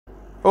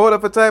Order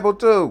for table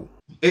two.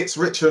 It's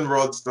Rich and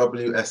Rod's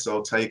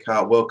WSL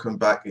Takeout. Welcome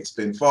back. It's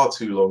been far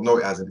too long. No,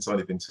 it hasn't. It's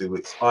only been 2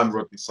 weeks. I'm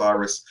Rodney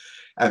Cyrus,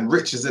 and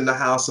Rich is in the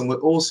house. And we're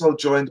also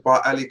joined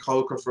by Ali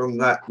Coker from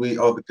that We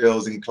Are the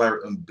Girls in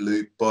Claret and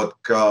Blue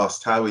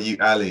podcast. How are you,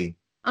 Ali?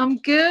 I'm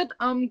good.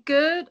 I'm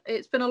good.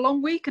 It's been a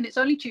long week and it's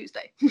only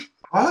Tuesday.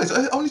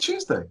 It's only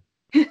Tuesday.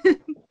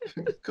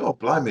 God,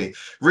 blimey.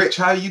 Rich,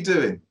 how are you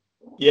doing?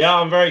 Yeah,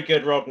 I'm very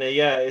good, Rodney.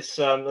 Yeah, it's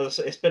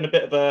been a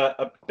bit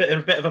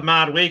of a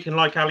mad week, and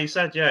like Ali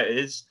said, yeah, it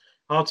is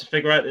hard to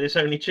figure out that it's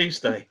only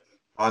Tuesday.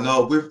 I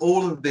know, with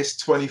all of this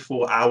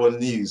 24-hour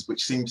news,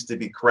 which seems to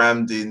be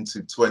crammed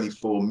into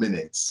 24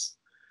 minutes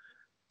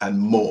and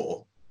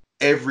more,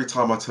 every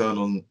time I turn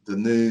on the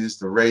news,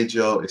 the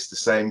radio, it's the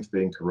same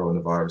thing.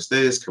 Coronavirus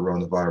this,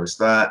 coronavirus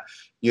that,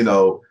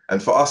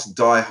 and for us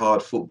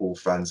diehard football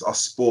fans,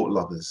 us sport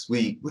lovers,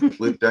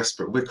 we're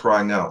desperate, we're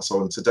crying out.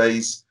 So on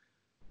today's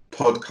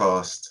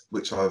podcast,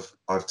 which I've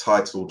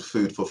titled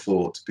Food for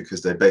Thought,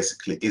 because there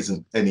basically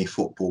isn't any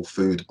football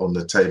food on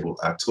the table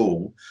at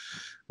all,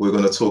 we're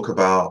going to talk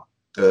about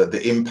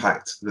the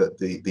impact that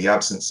the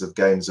absence of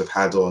games have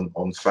had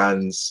on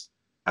fans,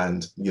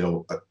 and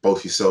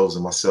both yourselves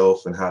and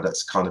myself, and how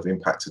that's kind of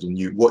impacted on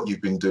you, what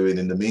you've been doing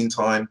in the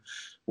meantime.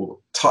 We'll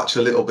touch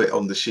a little bit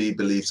on the She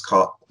Believes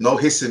Cup. No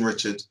hissing,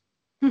 Richard.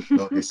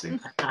 No hissing.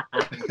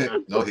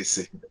 No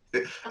hissing.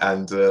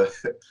 And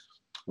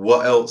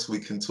what else we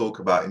can talk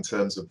about in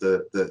terms of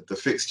the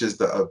fixtures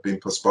that have been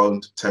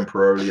postponed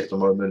temporarily at the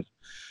moment,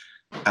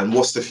 and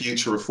what's the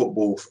future of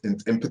football,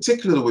 in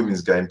particular the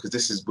women's game,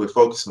 because we're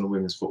focused on the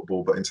women's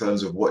football, but in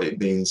terms of what it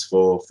means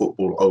for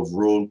football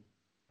overall,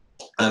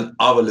 and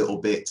other little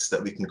bits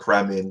that we can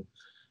cram in,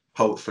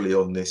 hopefully,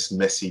 on this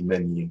messy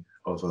menu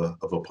of a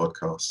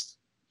podcast.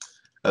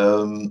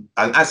 And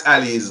as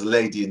Ali is a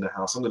lady in the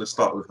house, I'm going to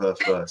start with her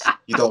first.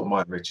 You don't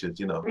mind, Richard,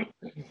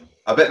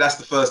 I bet that's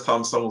the first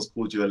time someone's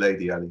called you a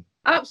lady, Ali.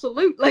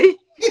 Absolutely.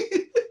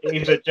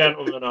 He's a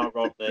gentleman, our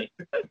Rodney.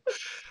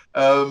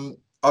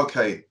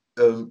 Okay.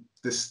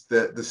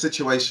 The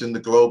situation, the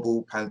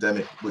global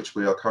pandemic, which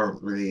we are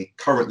currently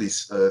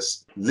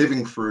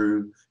living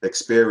through,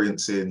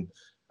 experiencing.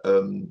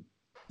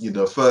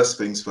 First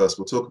things first,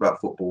 we'll talk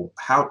about football.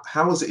 How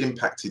has it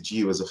impacted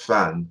you as a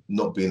fan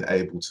not being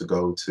able to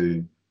go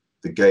to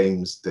the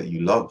games that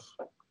you love?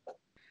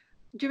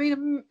 Do you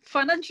mean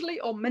financially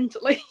or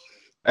mentally?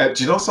 Do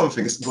you know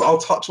something? Well, I'll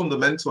touch on the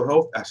mental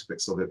health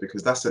aspects of it,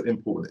 because that's an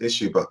important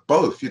issue, but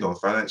both,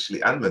 financially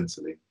and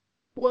mentally.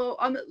 Well,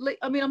 I'm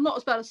not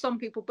as bad as some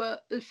people,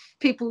 but if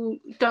people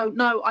don't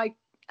know, I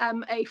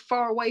am a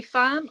faraway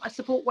fan. I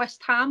support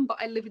West Ham, but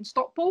I live in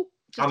Stockport,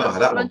 just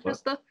outside of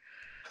Manchester.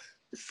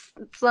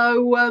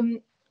 So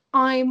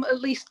I'm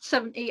at least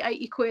 70,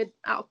 80 quid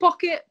out of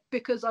pocket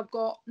because I've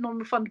got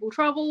non-refundable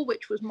travel,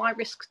 which was my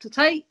risk to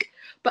take.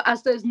 But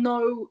as there's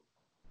no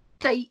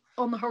date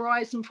on the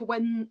horizon for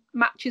when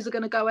matches are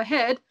going to go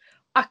ahead,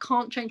 I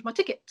can't change my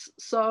tickets.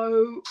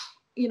 So,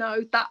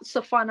 that's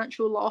a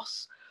financial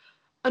loss.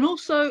 And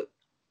also,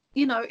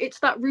 it's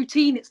that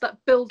routine, it's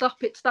that build up,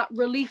 it's that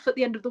relief at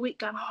the end of the week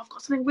going, oh, I've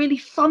got something really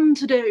fun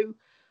to do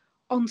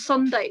on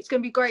Sunday. It's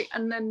going to be great.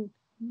 And then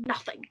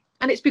nothing.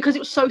 And it's because it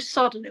was so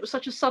sudden. It was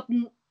such a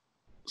sudden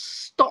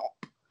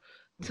stop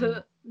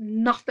to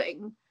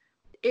nothing.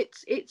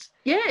 It's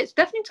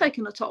definitely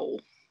taken a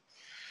toll.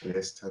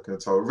 Yes, taken a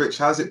toll. Rich,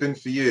 how's it been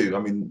for you? I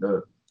mean,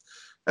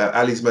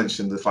 Ali's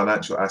mentioned the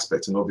financial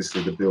aspect and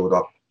obviously the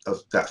build-up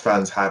that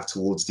fans have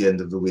towards the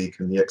end of the week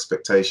and the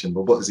expectation.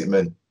 But what has it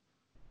meant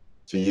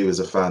for you as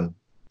a fan?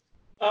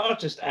 I'll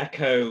just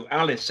echo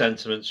Ali's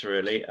sentiments,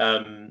 really.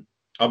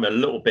 I'm a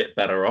little bit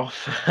better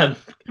off.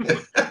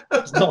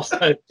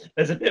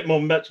 There's a bit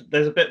more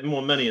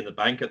money in the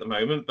bank at the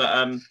moment,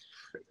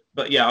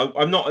 but yeah,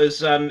 I'm not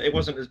as it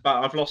wasn't as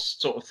bad. I've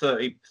lost sort of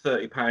 30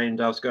 £30.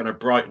 I was going to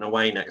Brighton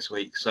away next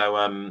week,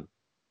 so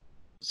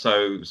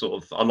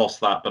sort of I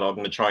lost that, but I'm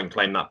going to try and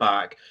claim that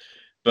back.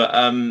 But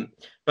I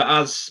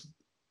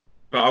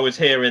was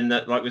hearing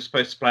that we're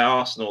supposed to play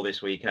Arsenal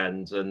this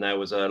weekend, and there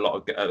was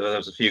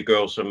a few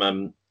girls from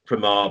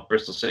our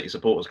Bristol City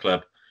Supporters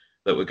Club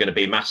that were going to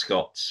be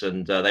mascots,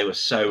 and there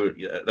was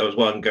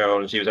one girl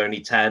and she was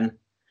only 10.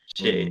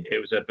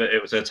 It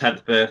was her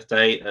 10th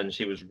birthday, and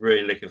she was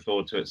really looking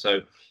forward to it.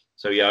 So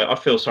yeah, I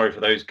feel sorry for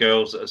those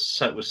girls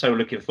that were so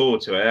looking forward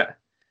to it,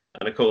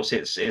 and of course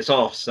it's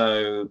off.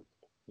 So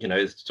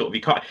it's sort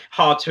of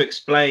hard to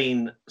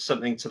explain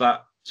something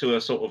to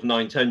a sort of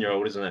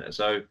 9-10-year-old, isn't it?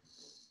 So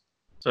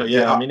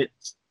yeah, I mean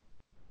it's.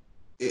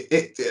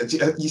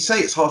 You say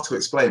it's hard to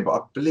explain, but I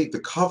believe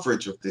the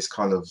coverage of this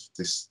kind of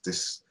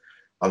this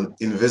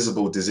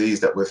invisible disease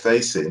that we're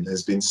facing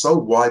has been so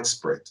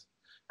widespread,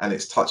 and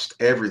it's touched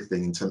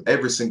everything into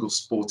every single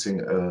sporting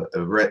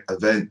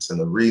event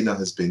and arena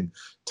has been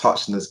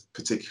touched in this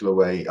particular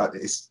way.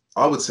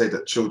 I would say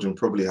that children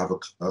probably have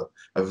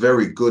a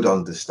very good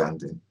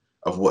understanding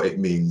of what it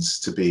means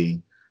to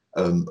be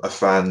a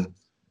fan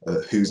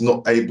who's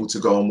not able to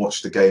go and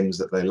watch the games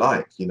that they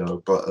like,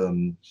 but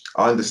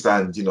I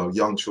understand,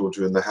 young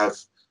children, they have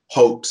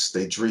hopes,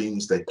 their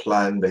dreams, they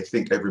plan, they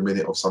think every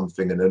minute of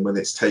something, and then when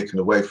it's taken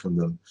away from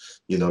them,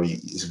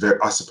 it's very.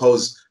 I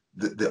suppose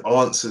the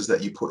answers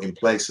that you put in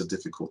place are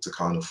difficult to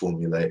kind of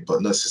formulate,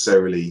 but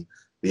necessarily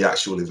the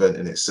actual event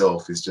in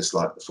itself is just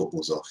like the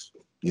football's off,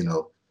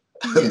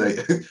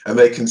 and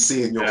they can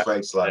see in your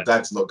face like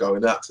Dad's not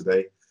going out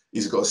today.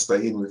 He's got to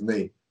stay in with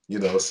me,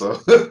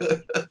 So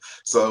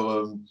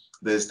so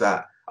there's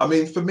that. I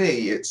mean, for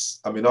me, I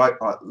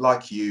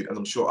like you, and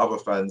I'm sure other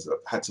fans have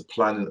had to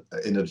plan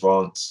in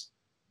advance.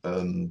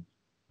 I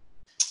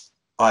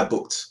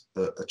booked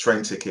a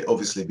train ticket,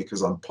 obviously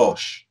because I'm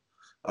posh.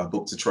 I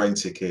booked a train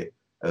ticket,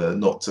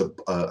 not a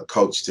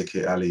coach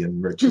ticket, Ali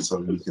and Richard,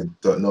 so you can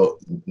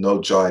no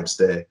jibes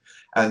there.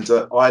 And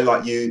I,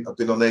 like you, have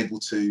been unable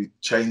to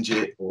change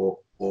it or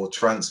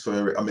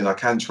transfer it. I mean, I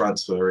can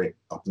transfer it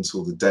up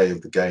until the day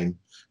of the game,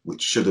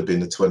 which should have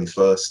been the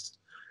 21st.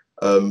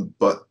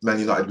 But Man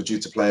United were due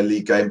to play a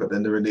league game, but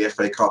then they're in the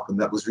FA Cup, and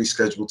that was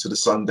rescheduled to the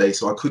Sunday,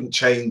 so I couldn't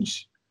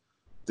change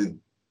the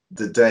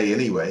day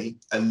anyway.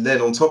 And then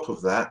on top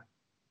of that,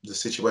 the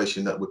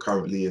situation that we're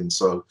currently in.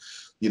 So,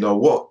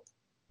 what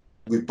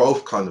we've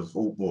both kind of,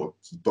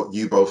 but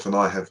you both and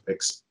I have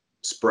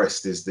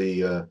expressed is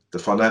the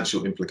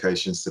financial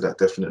implications to that.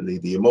 Definitely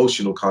the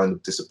emotional kind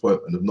of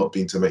disappointment of not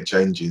being to make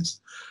changes,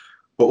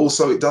 but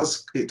also it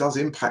does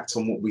impact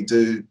on what we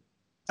do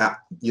at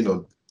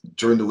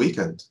during the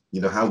weekend.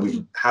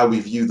 How we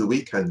view the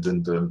weekend.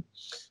 And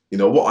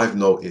what I've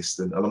noticed,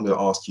 and I'm going to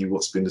ask you,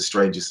 what's been the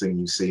strangest thing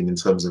you've seen in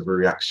terms of a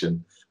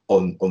reaction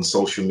on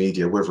social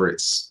media, whether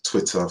it's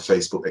Twitter,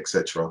 Facebook,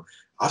 etc.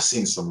 I've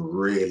seen some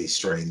really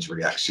strange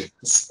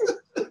reactions.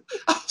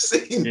 As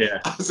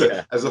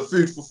a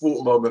food for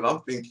thought moment,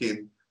 I'm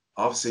thinking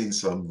I've seen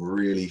some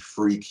really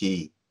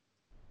freaky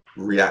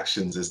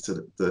reactions as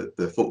to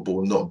the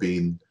football not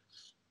being,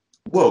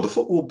 the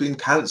football being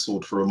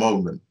cancelled for a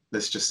moment.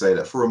 Let's just say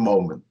that, for a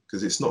moment,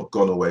 because it's not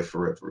gone away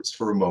forever. It's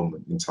for a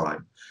moment in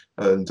time.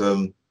 And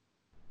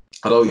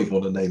I don't even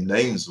want to name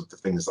names of the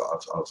things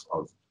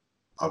that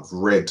I've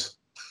read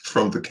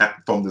from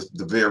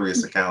the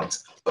various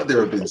accounts, but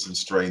there have been some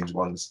strange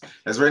ones.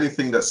 Is there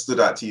anything that stood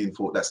out to you and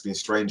thought that's been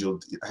strange, or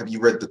have you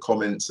read the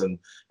comments and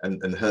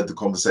heard the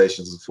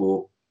conversations and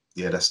thought,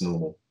 yeah, that's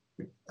normal?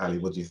 Ali,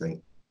 what do you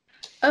think?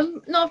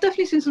 No, I've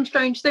definitely seen some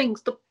strange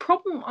things. The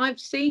problem I've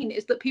seen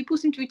is that people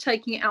seem to be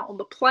taking it out on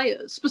the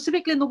players,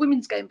 specifically in the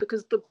women's game,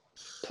 because the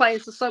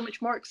players are so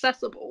much more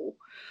accessible.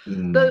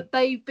 That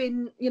they've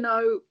been,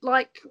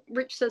 like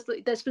Rich says,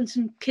 that there's been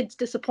some kids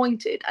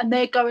disappointed, and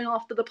they're going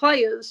after the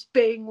players,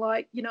 being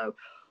like,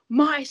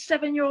 my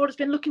 7-year-old has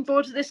been looking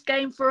forward to this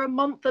game for a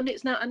month, and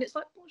it's like,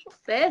 well, it's not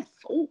their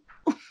fault.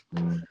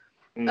 And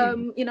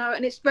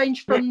it's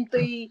ranged from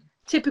the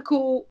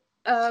typical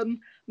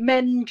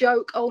men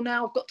joke, oh,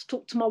 now I've got to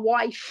talk to my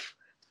wife,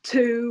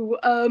 to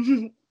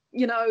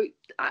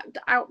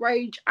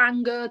outrage,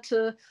 anger,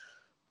 to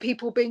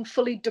people being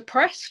fully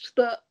depressed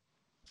that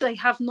they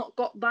have not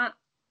got that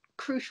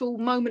crucial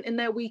moment in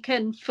their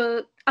weekend.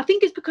 I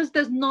think it's because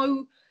there's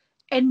no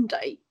end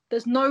date.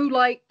 There's no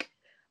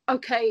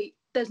okay,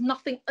 there's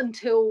nothing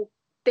until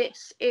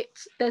this.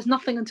 There's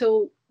nothing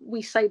until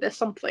we say there's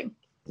something.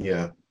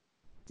 Yeah.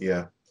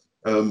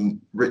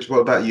 Rich, what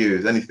about you?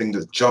 Is anything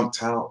that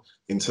jumped out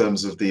in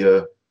terms of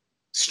the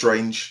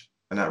strange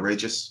and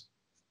outrageous?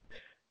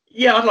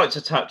 Yeah, I'd like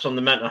to touch on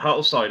the mental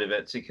health side of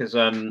it, because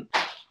I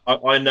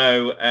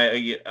know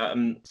a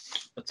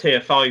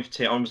tier 5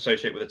 team. I'm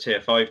associated with a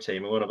tier 5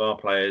 team, and one of our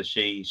players,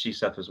 she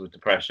suffers with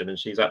depression, and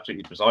she's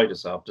absolutely beside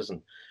herself.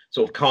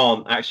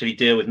 Can't actually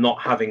deal with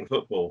not having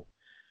football.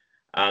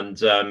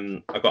 And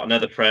I've got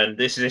another friend.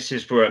 This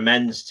is for a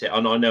men's team.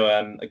 And I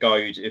know a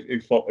guy who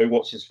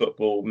watches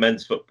football,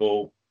 men's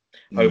football,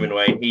 home and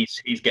away.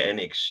 He's getting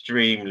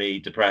extremely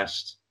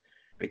depressed,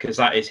 because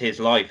that is his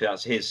life.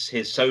 That's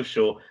his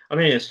social. I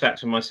mean, it's fact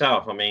for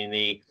myself. I mean,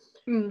 the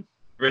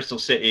Bristol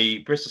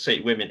City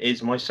women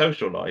is my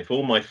social life.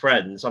 All my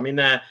friends. I mean,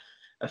 they're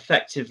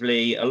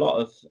effectively a lot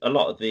of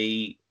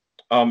the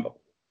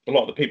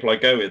people I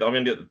go with. I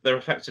mean, they're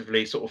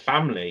effectively sort of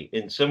family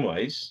in some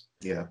ways.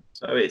 Yeah.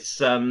 So it's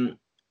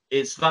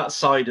that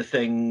side of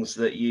things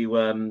that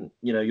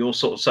your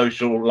sort of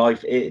social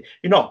life.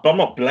 I'm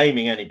not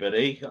blaming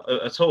anybody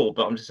at all,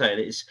 but I'm just saying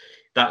it's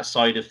that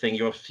side of thing.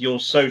 Your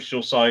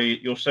social side,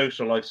 your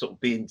social life sort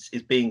of being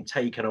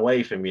taken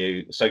away from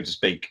you, so to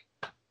speak.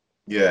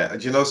 Yeah,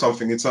 and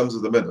something in terms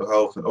of the mental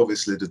health and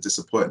obviously the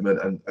disappointment,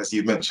 and as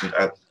you mentioned,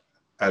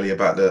 Ali,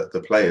 about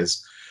the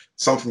players,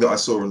 something that I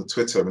saw on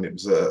Twitter, and it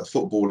was a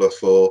footballer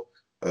for,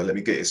 let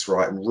me get this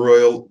right,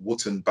 Royal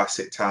Wootton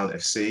Bassett Town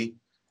FC,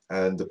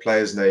 and the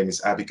player's name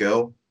is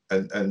Abigail,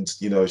 and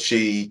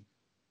she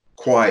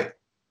quite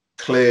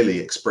clearly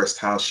expressed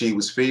how she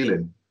was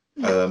feeling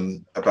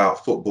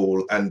about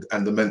football and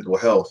the mental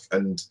health,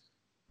 and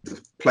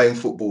playing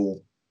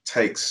football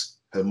takes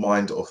her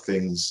mind off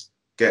things,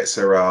 gets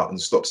her out and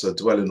stops her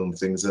dwelling on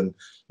things. And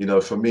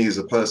for me as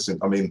a person,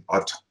 I mean,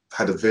 I've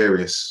had a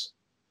varied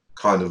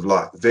kind of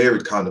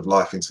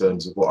life in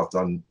terms of what I've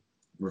done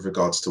with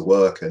regards to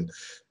work, and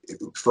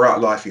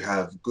throughout life you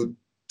have good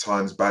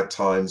times, bad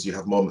times, you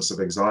have moments of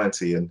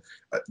anxiety, and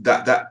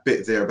that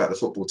bit there about the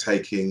football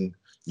taking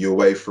you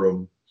away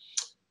from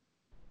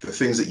the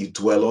things that you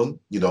dwell on,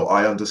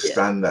 I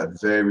understand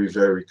that very,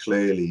 very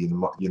clearly.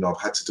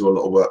 I've had to do a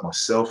lot of work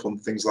myself on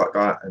things like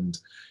that, and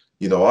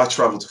I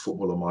travel to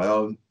football on my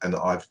own, and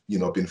I've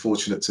been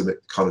fortunate to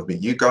kind of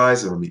meet you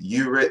guys and meet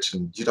you, Rich,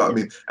 and you know what I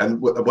mean. And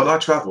when I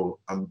travel,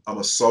 I'm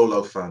a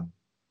solo fan.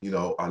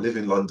 I live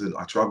in London.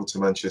 I travel to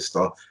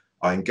Manchester.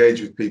 I engage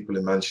with people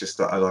in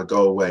Manchester, and I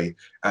go away.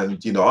 And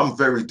I'm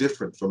very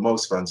different from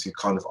most fans who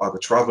kind of either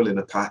travel in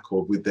a pack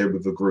or with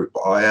a group.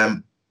 But I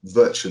am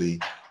virtually,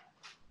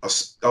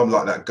 I'm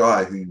like that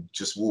guy who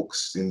just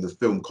walks in the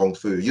film Kung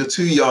Fu. You're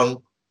too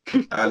young,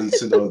 Ali,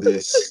 to know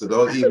this, so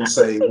don't even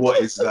say what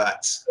is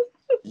that,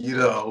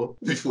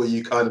 before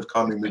you kind of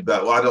come in with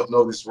that. Well, I don't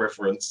know this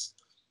reference,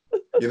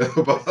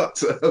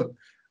 but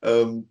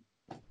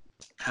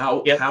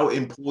how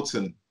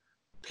important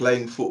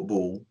playing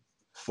football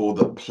for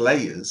the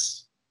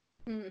players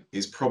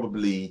is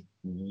probably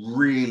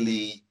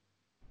really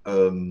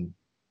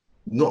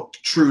not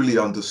truly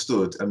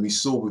understood. And we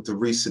saw with the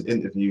recent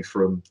interview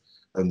from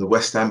the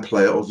West Ham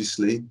player,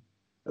 obviously,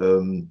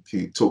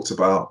 who talked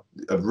about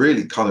and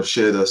really kind of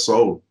shared her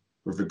soul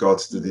with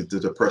regards to the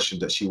depression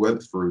that she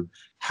went through,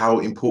 how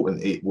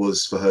important it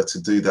was for her to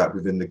do that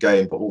within the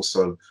game, but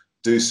also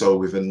do so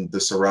within the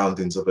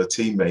surroundings of her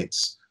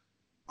teammates.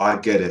 I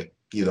get it.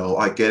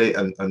 I get it,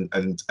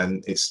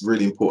 and it's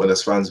really important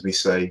as fans. We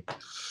say,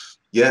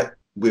 yeah,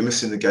 we're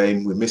missing the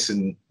game, we're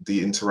missing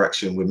the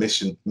interaction, we're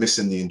missing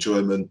the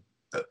enjoyment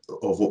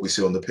of what we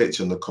see on the pitch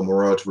and the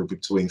camaraderie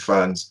between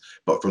fans.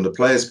 But from the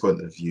players'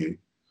 point of view,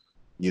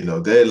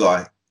 they're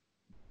like,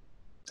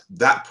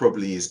 that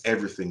probably is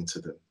everything to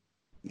them.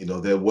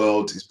 Their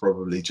world is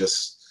probably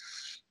just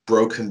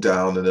broken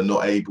down, and they're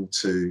not able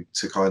to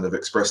kind of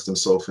express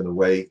themselves in a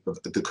way,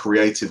 the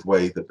creative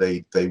way that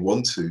they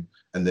want to,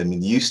 and they've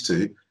been used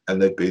to, and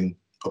they've been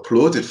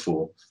applauded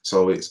for.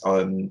 So it's I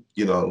don't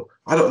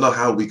know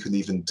how we can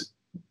even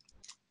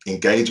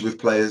engage with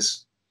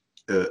players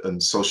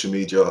and social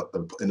media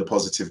in a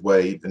positive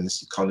way, and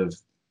kind of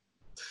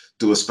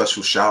do a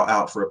special shout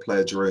out for a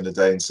player during the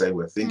day and say,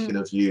 we're thinking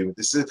of you.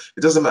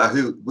 It doesn't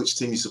matter which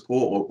team you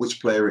support or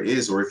which player it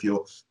is, or if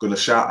you're going to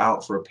shout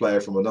out for a player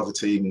from another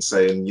team and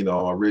saying,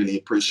 I really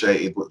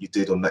appreciated what you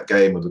did on that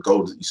game or the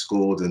goal that you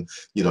scored. And,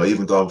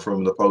 even though I'm from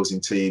an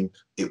opposing team,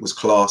 it was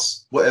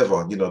class,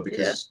 whatever,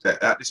 because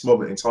at this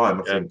moment in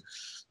time, I think,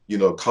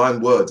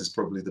 kind words is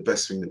probably the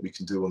best thing that we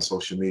can do on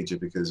social media,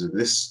 because of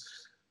this,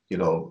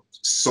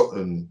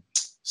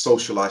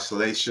 social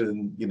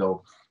isolation,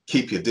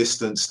 keep your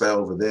distance, stay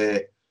over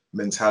there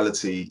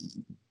mentality.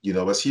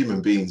 As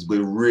human beings, we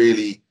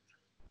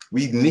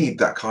need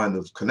that kind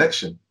of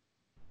connection.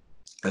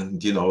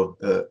 And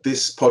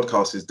this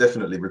podcast is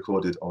definitely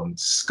recorded on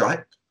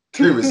Skype.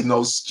 There is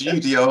no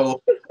studio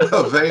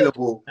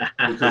available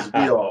because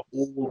we are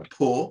all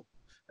poor,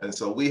 and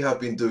so we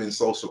have been doing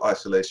social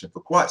isolation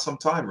for quite some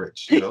time,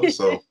 Rich.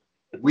 So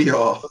we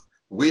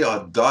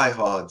are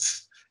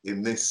diehards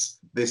in this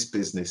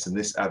business and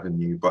this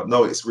avenue. But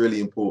no, it's really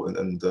important,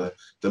 and the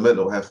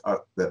mental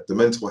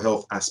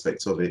health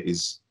aspect of it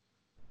is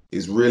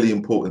really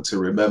important to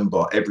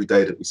remember every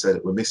day that we say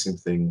that we're missing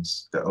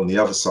things, that on the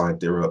other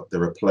side there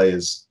are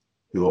players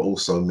who are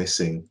also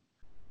missing,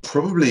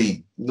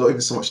 probably not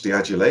even so much the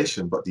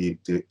adulation, but the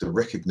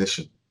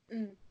recognition,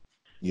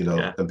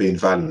 and being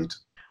valued.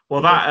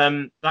 Well,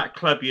 that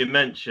club you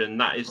mentioned,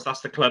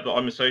 that's the club that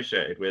I'm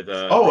associated with.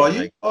 Are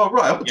you? Oh,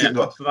 right. I didn't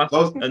know.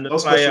 And the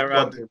player,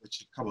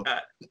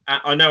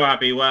 I know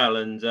Abby well,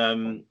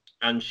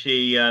 and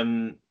she,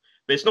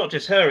 but it's not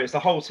just her; it's the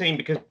whole team.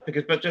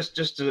 But just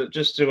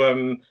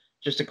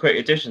a quick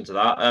addition to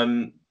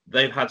that,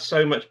 they've had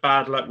so much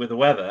bad luck with the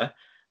weather.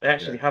 They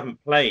actually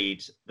haven't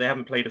played. They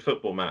haven't played a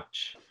football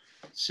match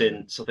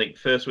since, I think,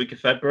 first week of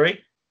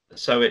February.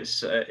 So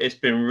it's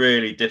been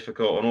really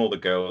difficult on all the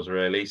girls,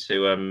 really,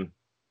 to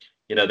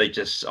they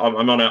just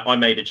I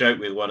made a joke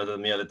with one of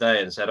them the other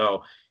day and said,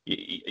 oh,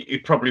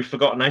 you've probably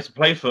forgotten how to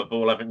play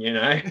football, haven't you?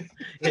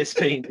 It's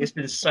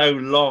been so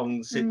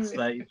long since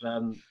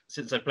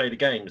they've played a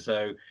game.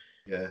 So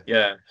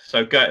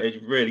so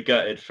gutted, really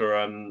gutted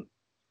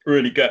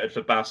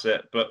for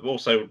Bassett, but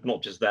also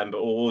not just them, but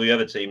all the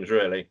other teams,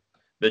 really.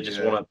 They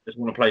just want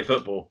to play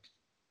football.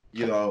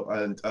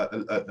 And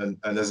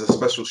there's a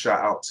special shout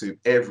out to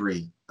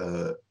every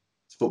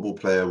football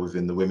player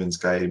within the women's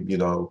game.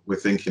 We're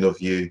thinking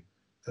of you.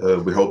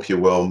 We hope you're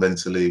well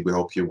mentally. We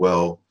hope you're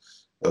well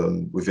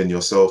within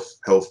yourself,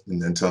 health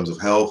in terms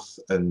of health.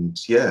 And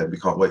we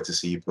can't wait to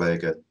see you play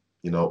again,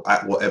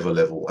 at whatever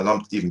level. And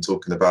I'm even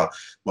talking about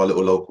my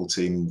little local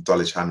team,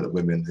 Dulwich Hamlet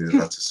Women, who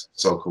had to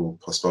so-called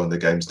postpone their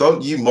games.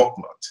 Don't you mock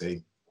my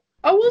team.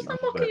 I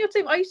wasn't mocking your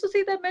team. I used to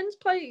see their men's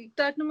play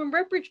Dagenham and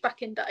Redbridge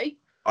back in day.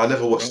 I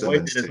never watched the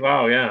men's team. As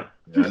well, I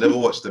never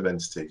watched the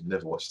men's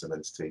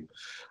team.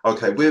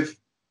 Okay, with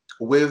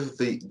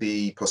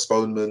the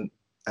postponement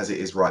as it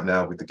is right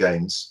now with the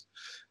games,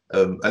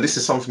 and this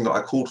is something that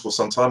I called for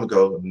some time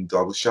ago, and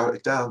I was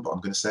shouted down, but I'm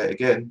going to say it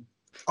again.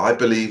 I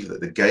believe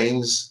that the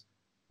games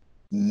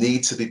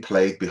need to be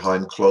played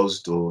behind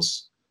closed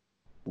doors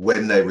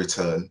when they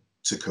return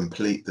to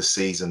complete the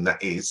season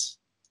that is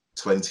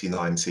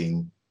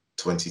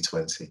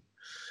 2019-2020.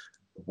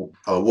 What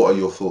are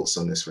your thoughts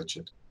on this,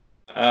 Richard?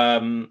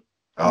 No,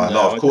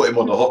 No, I've caught him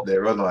on the hop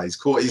there, haven't I?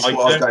 He's what I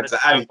was going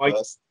to Ali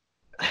first.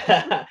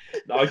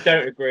 No, I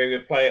don't agree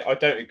with I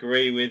don't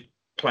agree with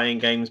playing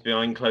games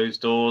behind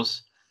closed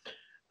doors.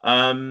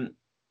 I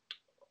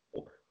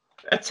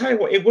tell you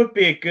what, it would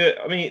be a good.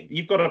 I mean,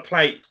 you've got to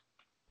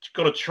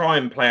try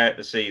and play out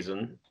the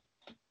season.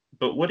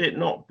 But would it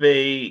not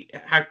be?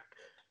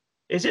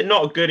 Is it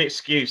not a good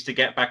excuse to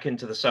get back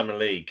into the Summer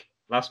League?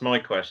 That's my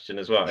question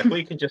as well. If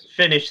we can just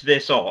finish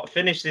this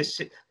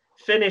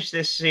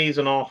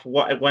season off,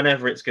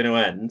 whenever it's going to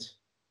end,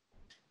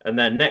 and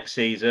then next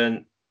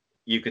season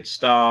you could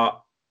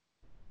start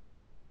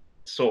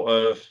sort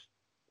of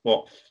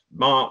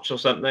March or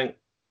something.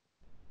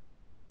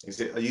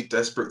 Are you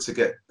desperate to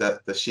get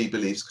the She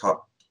Believes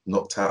Cup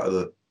knocked out of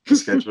the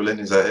scheduling?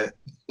 Is that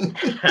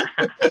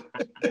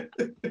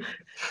it?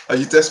 Are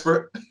you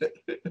desperate?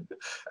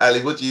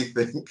 Ali, what do you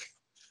think?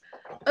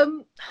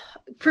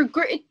 For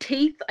gritted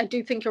teeth, I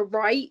do think you're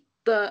right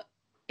that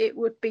it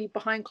would be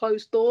behind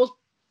closed doors,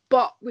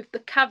 but with the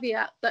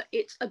caveat that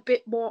it's a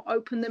bit more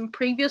open than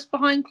previous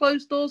behind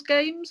closed doors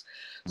games.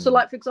 So,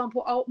 like, for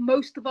example,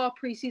 most of our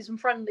pre-season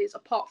friendlies,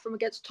 apart from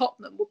against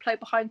Tottenham, will play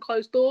behind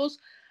closed doors.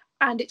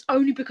 And it's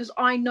only because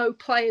I know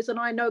players and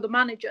I know the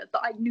manager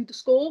that I knew the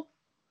score.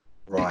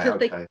 Right,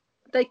 because okay.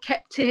 they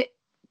kept it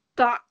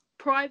that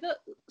private.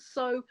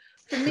 So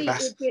for me,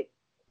 it'd be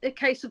a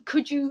case of,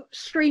 could you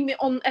stream it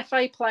on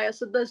FA Player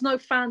so there's no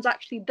fans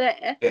actually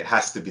there? It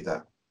has to be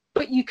that.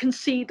 But you can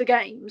see the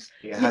games.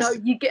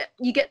 You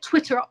get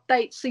Twitter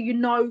updates so you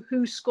know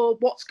who scored,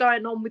 what's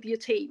going on with your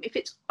team. If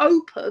it's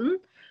open,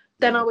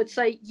 then I would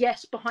say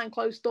yes, behind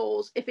closed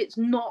doors. If it's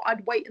not,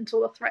 I'd wait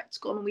until the threat's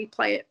gone and we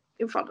play it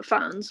in front of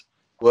fans.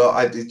 Well,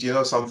 you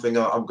know something?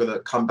 I'm going to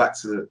come back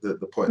to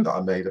the point that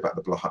I made about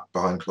the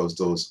behind closed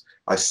doors.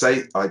 I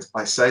say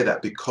that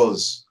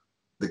because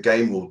the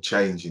game will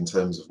change in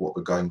terms of what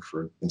we're going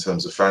through, in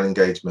terms of fan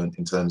engagement,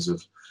 in terms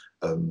of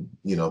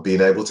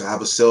being able to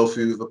have a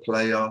selfie with a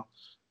player,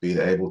 being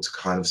able to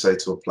kind of say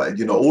to a player,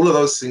 all of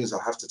those things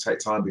that have to take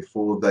time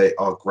before they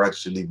are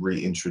gradually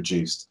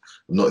reintroduced.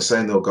 I'm not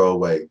saying they'll go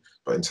away,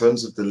 but in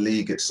terms of the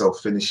league itself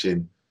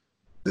finishing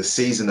the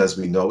season as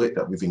we know it,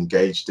 that we've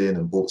engaged in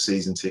and bought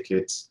season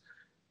tickets,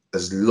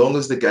 as long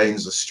as the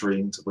games are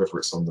streamed, whether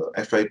it's on the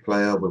FA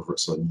Player, whether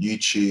it's on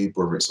YouTube,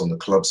 whether it's on the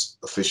club's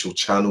official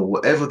channel,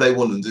 whatever they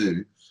want to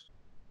do,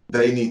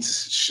 they need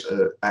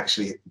to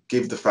actually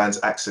give the fans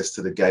access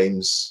to the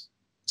games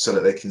so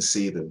that they can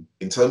see them.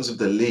 In terms of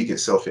the league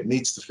itself, it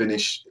needs to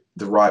finish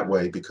the right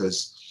way,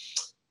 because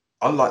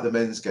unlike the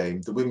men's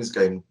game, the women's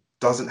game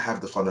doesn't have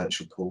the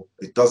financial pool.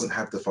 It doesn't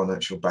have the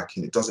financial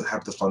backing. It doesn't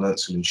have the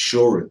financial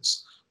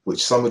insurance,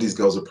 which some of these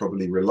girls are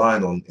probably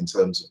relying on in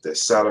terms of their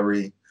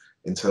salary,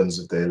 in terms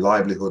of their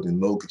livelihood and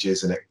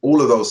mortgages and all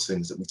of those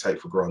things that we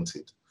take for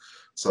granted.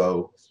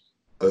 So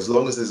as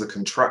long as there's a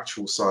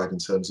contractual side in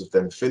terms of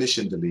them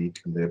finishing the league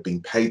and they're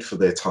being paid for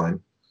their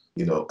time,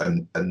 and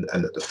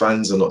that the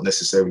fans are not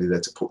necessarily there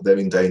to put them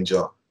in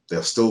danger,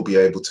 they'll still be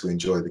able to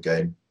enjoy the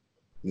game,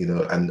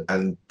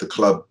 and the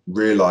club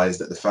realise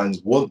that the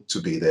fans want to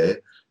be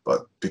there,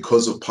 but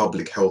because of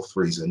public health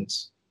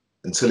reasons,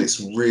 until it's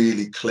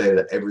really clear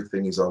that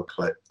everything is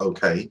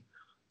okay,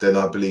 then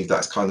I believe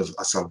that's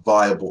a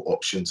viable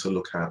option to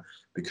look at,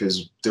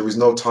 because there is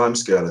no time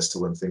scale as to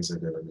when things are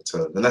going to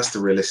return. And that's the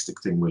realistic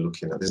thing we're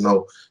looking at. There's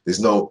no,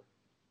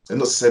 and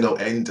not to say no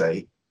end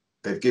date,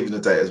 they've given a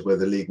date as where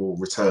the league will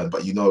return,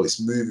 but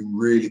it's moving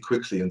really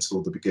quickly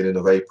until the beginning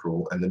of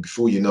April. And then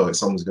before you know it,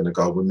 someone's going to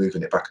go, we're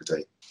moving it back a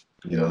date,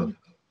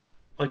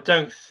 I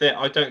don't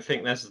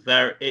think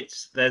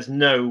there's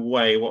no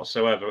way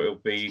whatsoever it'll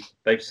be.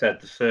 They've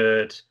said the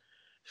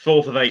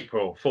 4th of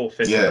April, 4th,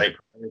 5th of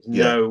April. There's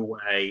no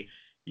way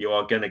you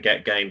are going to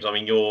get games. I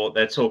mean,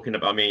 they're talking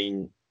about. I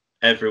mean,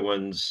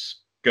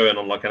 everyone's going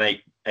on like an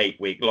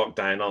 8-week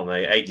lockdown, aren't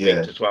they? 8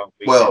 weeks to 12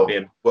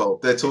 weeks. Well,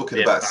 they're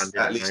talking about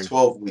at least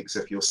 12 weeks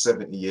if you're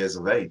 70 years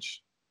of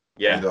age.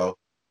 Yeah.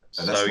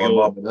 And that's my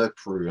mum and her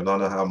crew, and I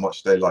know how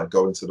much they like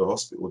going to the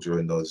hospital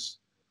during those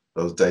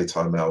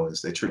daytime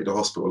hours. They treat the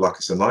hospital like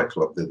it's a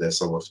nightclub. They're there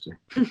so often.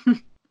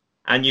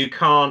 And you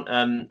can't,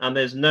 and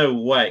there's no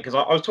way, because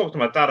I was talking to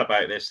my dad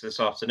about this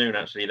afternoon,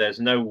 actually. There's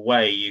no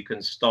way you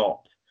can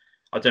stop.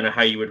 I don't know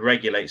how you would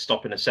regulate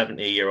stopping a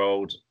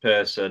 70-year-old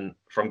person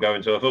from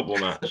going to a football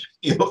match.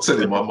 You're not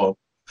telling my mum.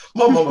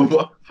 My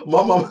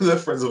mum and their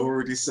friends have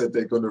already said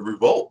they're going to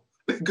revolt.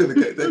 They're going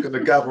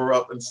to gather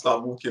up and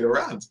start walking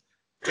around.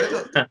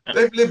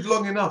 They've lived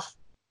long enough.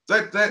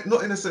 They're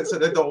not in a sense that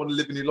they don't want to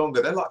live any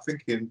longer. They're like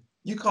thinking,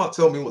 you can't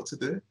tell me what to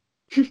do.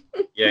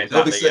 Yeah,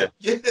 exactly.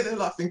 They're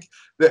like thinking.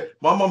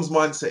 My mum's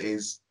mindset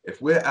is,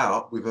 if we're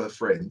out with her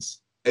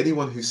friends,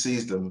 anyone who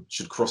sees them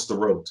should cross the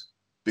road,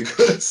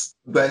 because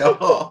they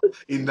are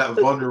in that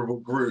vulnerable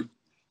group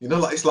You know,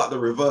 like it's like the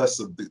reverse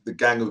of the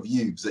gang of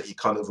youths that you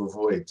kind of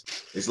avoid.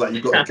 It's like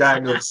you've got a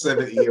gang of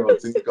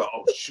 70-year-olds and you go,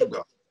 oh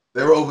sugar,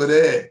 they're over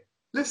there.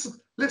 Let's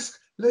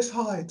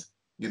hide.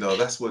 You know,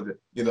 that's what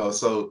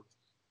so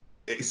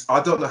I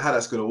don't know how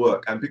that's going to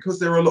work. And because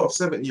there are a lot of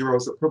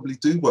 70-year-olds that probably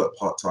do work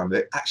part-time,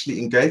 they're actually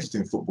engaged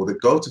in football, they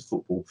go to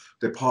football,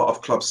 they're part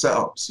of club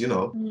setups, you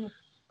know.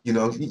 You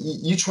know,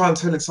 you try and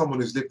telling someone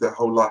who's lived their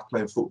whole life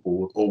playing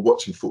football or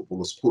watching football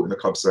or supporting a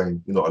club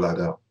saying you're not allowed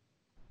out.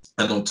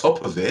 And on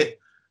top of it,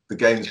 the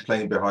game is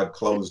playing behind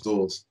closed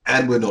doors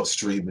and we're not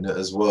streaming it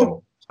as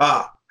well.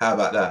 How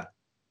about that?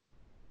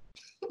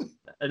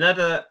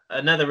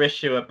 Another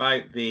issue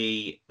about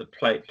the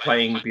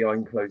playing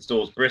behind closed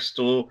doors.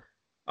 Bristol,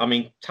 I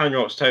mean, Tanya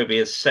Oxtoby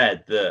has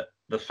said that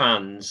the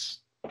fans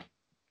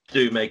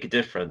do make a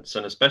difference,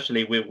 and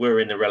especially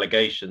we're in a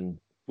relegation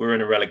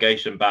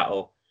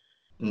battle.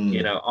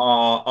 You know,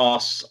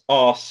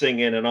 our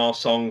singing and our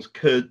songs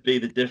could be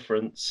the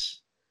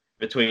difference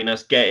between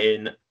us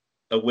getting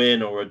a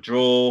win or a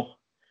draw.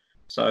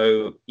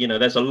 So, you know,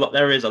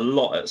 there is a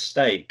lot at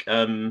stake.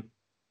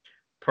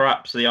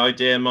 Perhaps the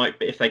idea might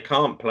be, if they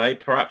can't play,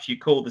 perhaps you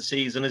call the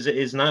season as it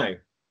is now.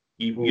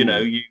 I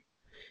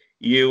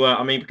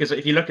mean, because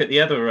if you look at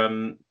the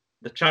other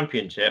the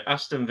Championship,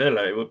 Aston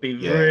Villa, it would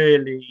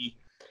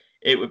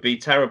be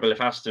terrible if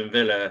Aston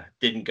Villa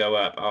didn't go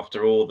up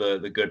after all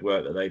the good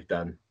work that they've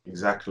done.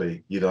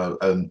 Exactly, you know,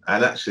 and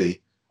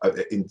actually,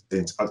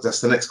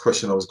 that's the next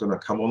question I was going to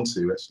come on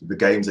to. Actually, the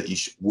games that you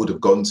would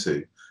have gone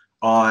to,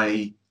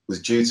 I was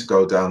due to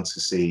go down to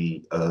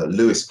see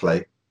Lewes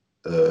play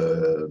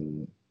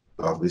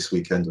this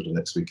weekend or the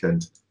next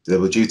weekend. They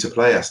were due to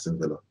play Aston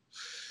Villa,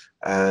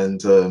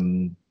 and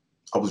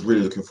I was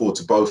really looking forward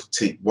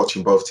to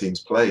watching both teams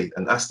play.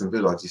 And Aston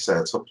Villa, as you say,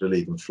 at top of the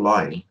league and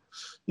flying.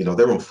 You know,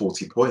 they're on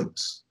 40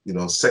 points. You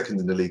know,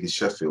 second in the league is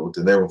Sheffield,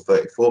 and they're on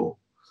 34.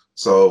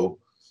 So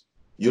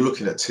you're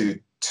looking at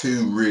two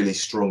really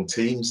strong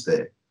teams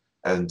there.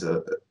 And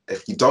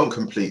if you don't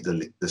complete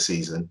the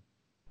season,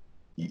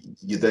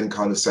 you're then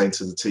kind of saying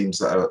to the teams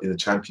that are in the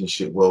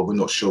Championship, well, we're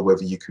not sure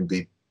whether you can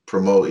be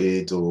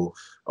promoted, or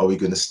are we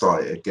going to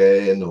start it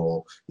again,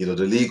 or, you know,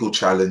 the legal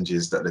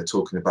challenges that they're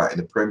talking about in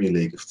the Premier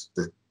League. If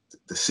the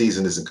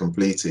season isn't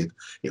completed,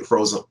 it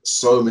throws up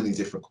so many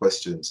different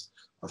questions.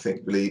 I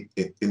think really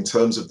in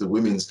terms of the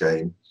women's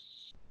game,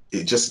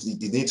 you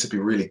need to be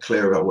really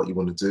clear about what you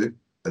want to do,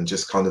 and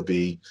just kind of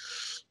be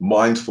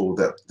mindful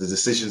that the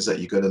decisions that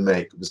you're going to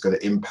make was going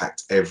to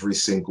impact every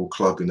single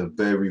club in a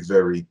very,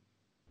 very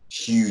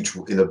huge,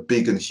 in a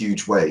big and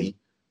huge way,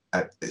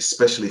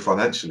 especially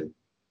financially.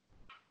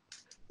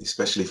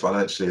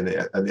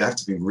 And you have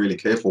to be really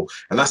careful.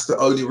 And that's the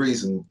only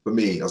reason for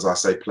me, as I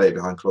say, play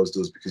behind closed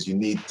doors, because you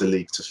need the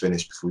league to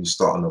finish before you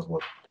start another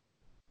one.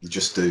 You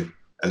just do.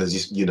 And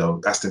as you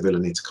know, Aston Villa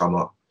need to come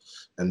up.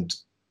 And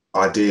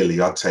ideally,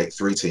 I'd take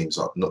 3 teams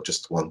up, not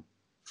just one.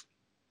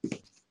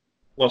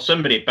 Well,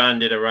 somebody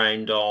banded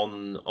around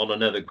on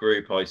another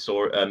group I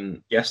saw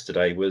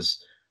yesterday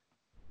was,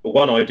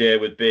 one idea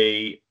would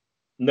be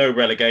no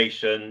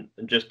relegation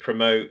and just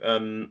promote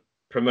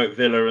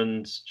Villa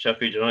and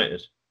Sheffield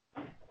United.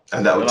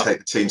 And that would take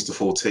the teams to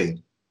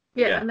 14.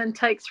 Yeah, and then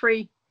take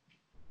 3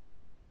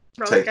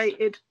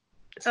 relegated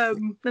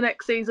the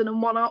next season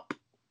and 1 up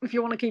if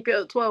you want to keep it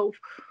at 12.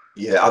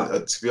 Yeah,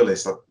 to be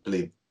honest, I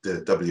believe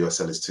the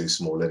WSL is too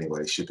small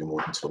anyway. It should be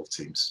more than 12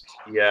 teams.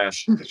 Yeah.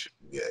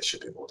 It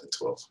should be more than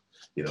 12.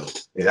 You know,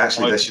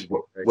 they should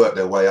work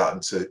their way out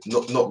into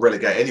not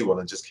relegate anyone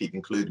and just keep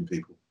including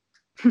people.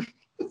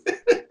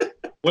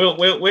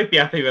 We'd be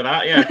happy with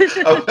that, yeah.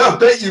 I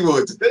bet you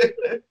would.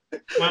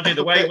 Well,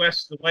 the way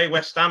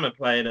West Ham are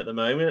playing at the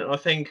moment, I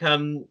think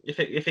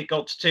if it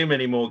got to too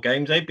many more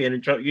games, you'd be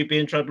in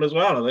trouble as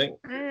well, I think.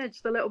 Yeah,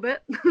 just a little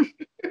bit.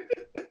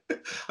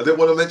 I didn't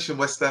want to mention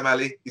West Ham,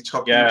 Ali.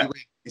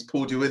 He's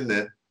pulled you in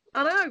there.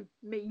 I know,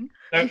 mean.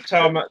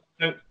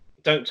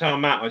 Don't tell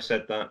Matt I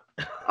said that.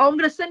 Oh, I'm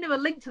going to send him a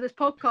link to this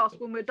podcast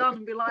when we're done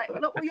and be like,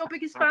 look what your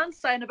biggest fans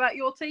saying about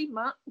your team,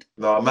 Matt.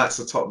 No, Matt's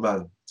a top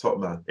man.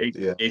 He's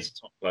a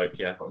top bloke,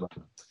 yeah.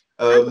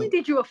 We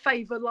did you a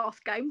favour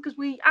last game because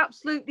we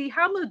absolutely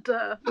hammered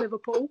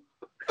Liverpool.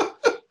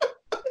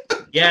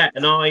 Yeah,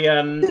 and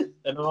I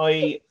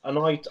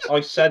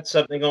said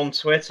something on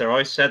Twitter.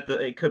 I said that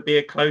it could be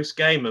a close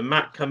game, and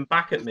Matt come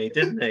back at me,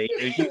 didn't he?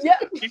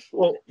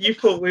 You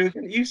thought we were.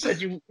 You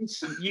said we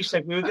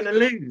were going to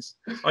lose.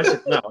 I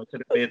said no. I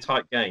said it'd be a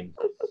tight game.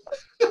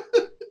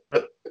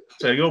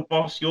 So your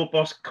boss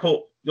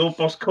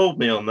called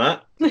me on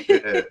that.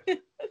 Yeah.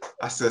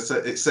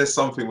 It says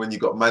something when you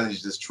got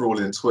managers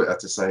trawling Twitter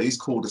to say he's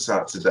called us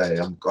out today.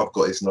 I've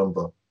got his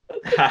number.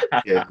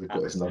 Yeah, we've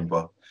got his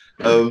number.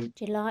 Would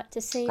you like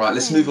to see? Right,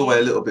 let's move away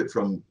a little bit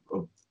from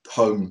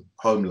home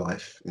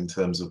life in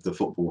terms of the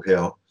football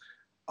here.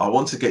 I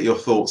want to get your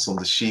thoughts on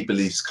the She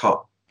Believes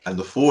Cup and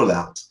the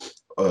fallout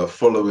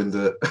following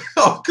the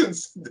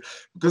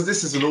because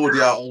this is an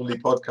audio only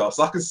podcast.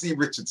 I can see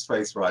Richard's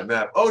face right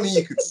now. Only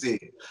you could see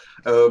it.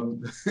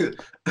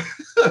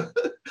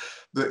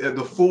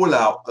 the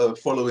fallout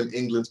following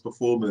England's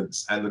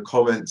performance and the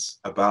comments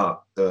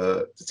about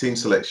the team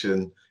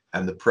selection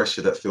and the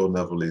pressure that Phil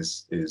Neville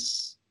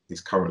is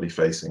currently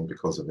facing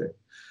because of it.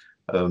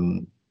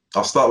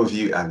 I'll start with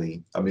you,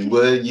 Ali. I mean,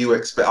 were you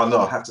expect? Oh no,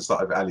 I have to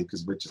start with Ali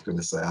because we're just going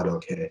to say I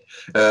don't care.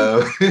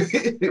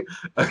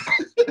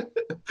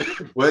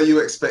 Were you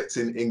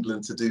expecting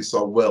England to do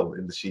so well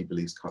in the She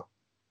Believes Cup?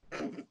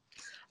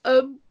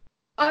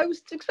 I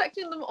was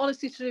expecting them,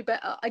 honestly, to do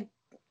better. I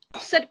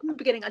said from the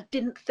beginning I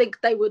didn't think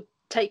they would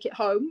take it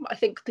home. I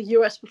think the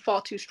US were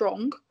far too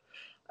strong.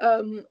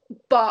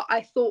 But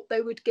I thought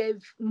they would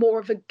give more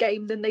of a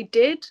game than they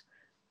did.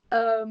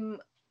 The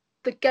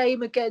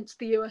game against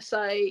the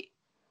USA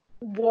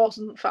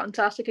wasn't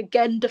fantastic.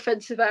 Again,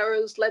 defensive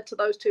errors led to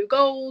those 2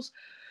 goals.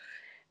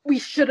 We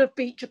should have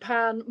beat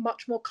Japan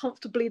much more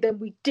comfortably than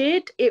we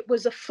did. It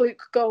was a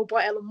fluke goal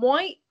by Ellen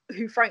White,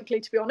 who, frankly,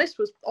 to be honest,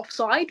 was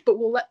offside, but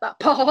we'll let that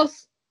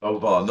pass. No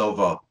VAR, no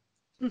VAR.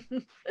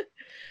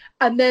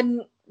 And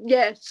then,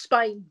 yeah,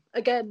 Spain,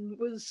 again,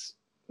 was,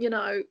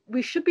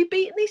 we should be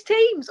beating these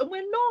teams, and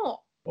we're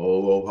not.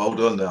 Oh,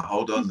 hold on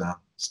now.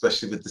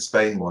 Especially with the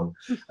Spain one.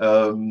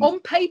 On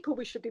paper,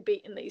 we should be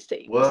beating these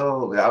teams.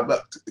 Well, yeah,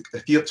 but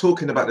if you're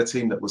talking about the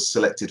team that was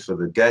selected for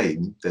the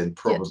game, then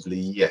probably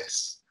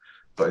yes.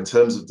 But in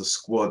terms of the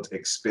squad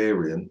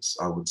experience,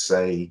 I would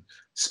say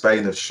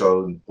Spain have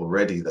shown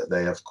already that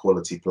they have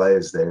quality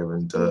players there,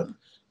 and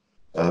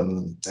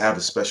they have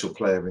a special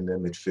player in their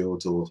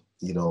midfield, or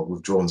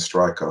withdrawn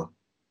striker.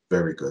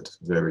 Very good,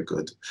 very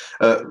good.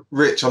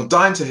 Rich, I'm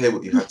dying to hear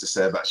what you have to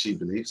say about She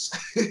Believes.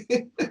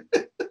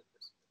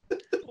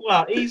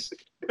 Well, he's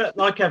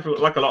like a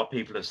lot of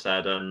people have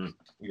said.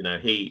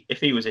 If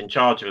he was in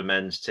charge of a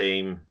men's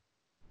team,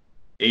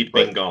 he'd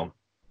been gone.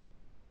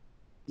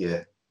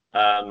 Yeah.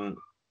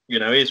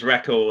 His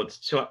record,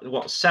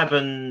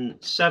 seven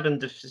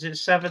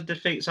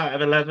defeats out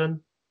of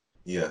 11?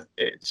 Yeah.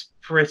 It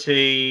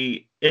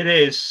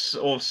is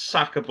sort of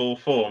sackable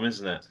form,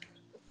 isn't it?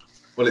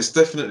 Well, it's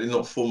definitely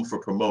not form for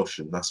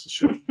promotion, that's for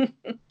sure.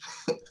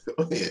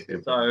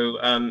 So,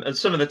 and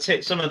some of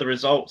the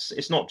results,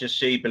 it's not just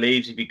She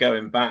Believes. If you're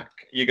going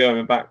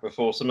back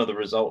before, some of the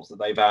results that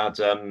they've had,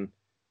 I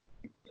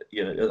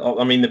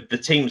mean, the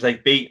teams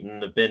they've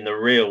beaten have been the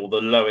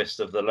lowest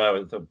of the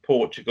low.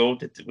 Portugal,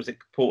 was it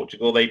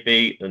Portugal they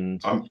beat?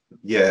 And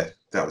yeah,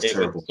 that was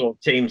terrible. Sort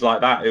of teams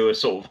like that who are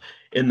sort of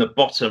in the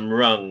bottom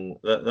rung.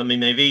 I mean,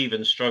 they've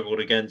even struggled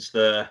against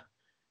the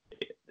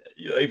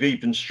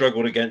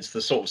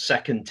sort of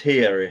second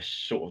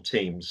tier-ish sort of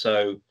teams.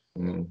 So.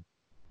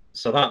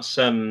 So that's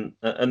and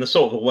the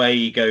sort of the way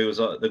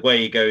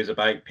he goes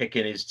about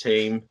picking his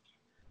team.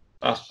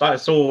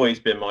 That's always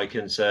been my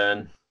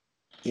concern.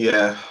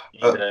 Yeah,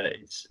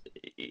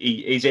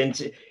 he's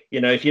into.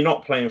 If you're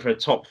not playing for a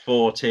top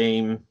 4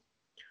 team,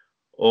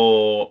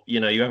 or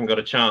you haven't got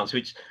a chance,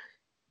 which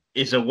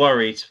is a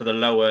worry for the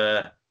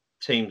lower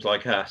teams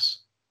like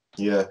us.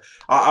 Yeah,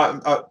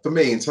 I for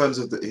me, in terms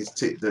of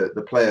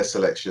the player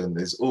selection,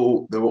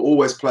 there were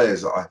always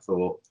players that I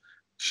thought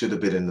should have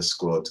been in the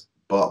squad.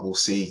 But we'll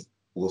see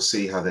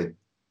how they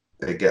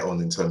get on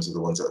in terms of the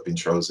ones that have been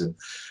chosen.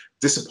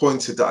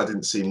 Disappointed that I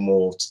didn't see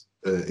more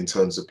in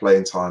terms of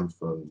playing time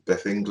from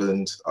Beth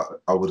England.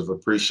 I would have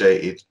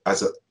appreciated,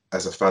 as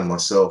a fan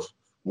myself,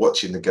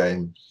 watching the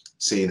game,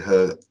 seeing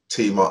her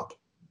team up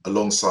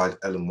alongside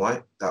Ellen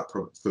White. That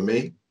for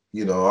me, I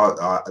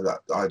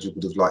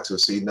would have liked to have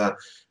seen that.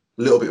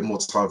 A little bit more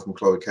time from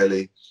Chloe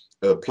Kelly.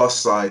 Plus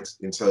side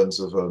in terms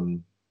of.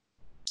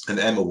 And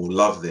Emma will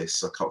love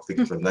this. I can't think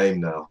of her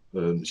name now.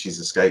 She's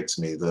escaped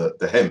me.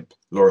 The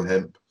Lauren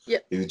Hemp,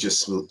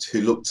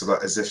 who looked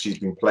as if she'd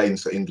been playing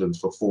for England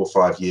for 4 or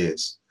 5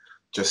 years.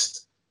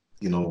 Just,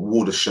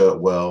 wore the shirt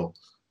well,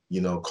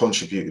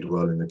 contributed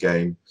well in the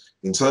game.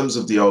 In terms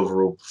of the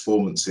overall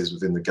performances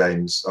within the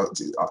games,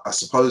 I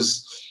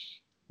suppose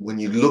when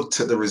you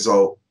looked at the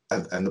result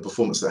and the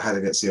performance they had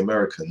against the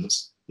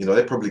Americans,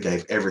 they probably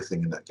gave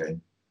everything in that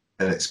game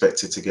and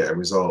expected to get a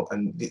result.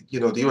 And, the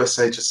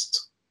USA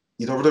just...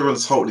 they're on a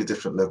totally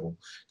different level.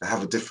 They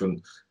have a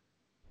different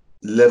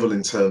level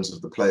in terms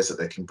of the players that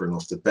they can bring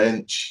off the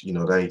bench.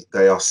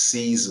 They are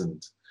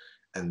seasoned,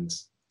 and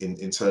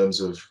in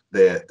terms of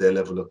their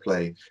level of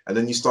play. And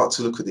then you start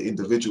to look at the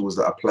individuals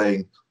that are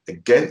playing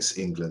against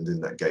England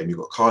in that game. You've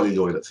got Carly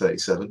Lloyd at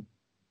 37.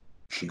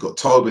 You've got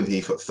Tobin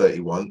Heath at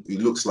 31, who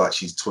looks like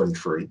she's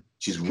 23.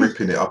 She's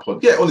ripping it up on.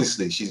 Yeah,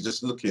 honestly, she's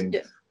just looking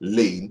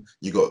lean.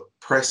 You got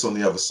Press on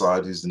the other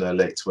side, who's in her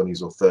late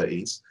 20s or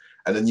 30s.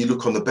 And then you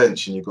look on the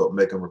bench and you've got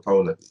Megan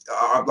Rapona.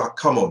 I'm like,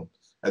 come on.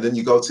 And then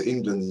you go to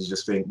England and you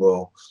just think,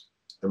 well,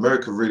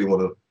 America really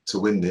wanted to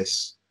win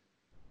this.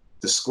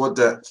 The squad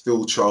that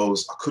Phil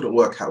chose, I couldn't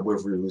work out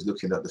whether he was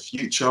looking at the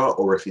future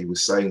or if he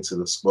was saying to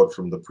the squad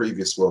from the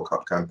previous World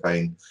Cup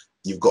campaign,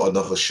 you've got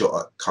another shot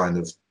at kind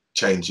of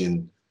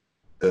changing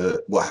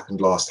what happened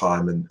last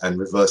time and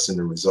reversing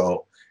the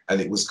result. And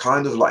it was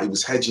kind of like he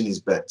was hedging his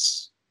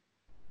bets.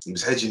 He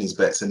was hedging his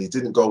bets and he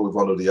didn't go with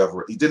one or the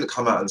other. He didn't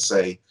come out and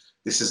say,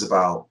 This is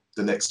about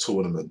the next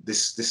tournament.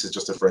 This is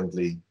just a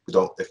friendly.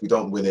 If we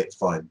don't win it,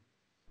 fine,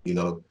 you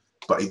know.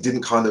 But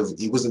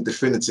he wasn't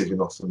definitive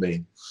enough for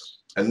me.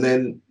 And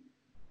then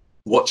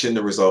watching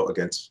the result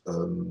against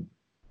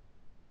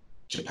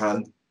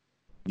Japan,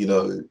 you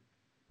know,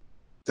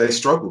 they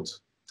struggled.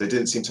 They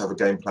didn't seem to have a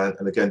game plan.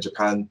 And again,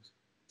 Japan,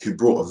 who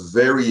brought a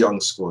very young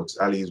squad,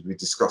 Ali, as we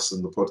discussed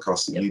in the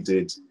podcast that you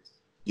did,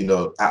 you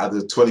know, out of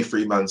the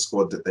 23-man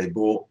squad that they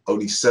brought,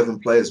 only 7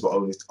 players were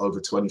only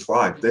over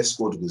 25. Their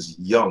squad was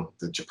young.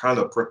 The Japan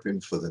are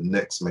prepping for the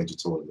next major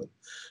tournament.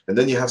 And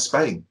then you have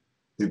Spain,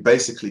 who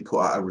basically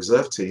put out a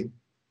reserve team.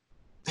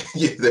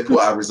 They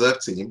put out a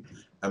reserve team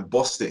and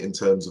bossed it in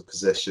terms of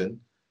possession.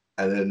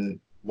 And then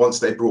once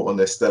they brought on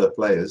their stellar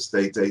players,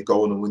 they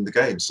go on and win the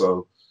game.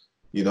 So,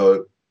 you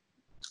know,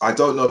 I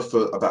don't know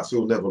about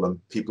Phil Neville,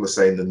 and people are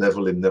saying the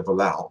Neville in,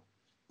 Neville out.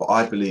 But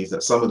I believe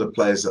that some of the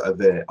players that are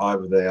there,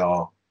 either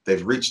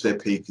they've reached their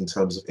peak in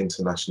terms of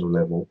international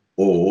level,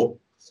 or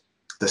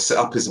the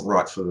setup isn't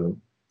right for them,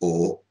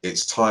 or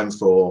it's time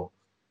for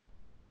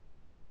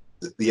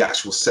the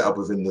actual setup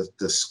within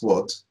the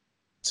squad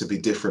to be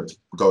different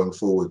going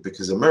forward.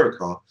 Because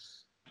America,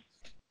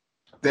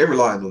 they're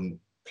relying on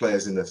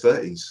players in their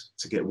 30s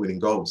to get winning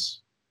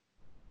goals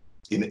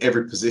in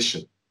every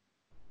position.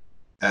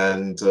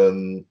 And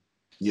I'm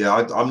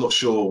not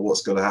sure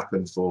what's going to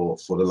happen for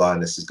the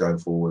Lionesses going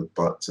forward,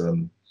 but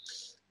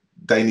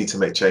they need to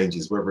make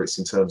changes, whether it's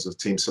in terms of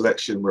team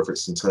selection, whether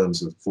it's in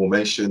terms of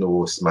formation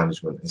or it's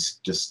management. It's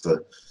just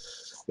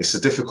it's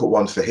a difficult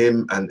one for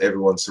him and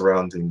everyone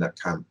surrounding that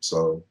camp.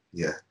 So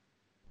yeah,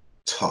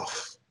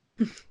 tough.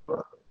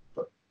 but.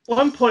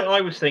 One point I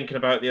was thinking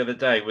about the other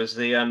day was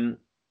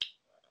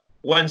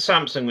when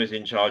Samson was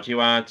in charge, you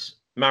had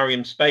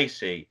Mariam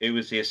Spacey, who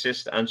was the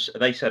assistant,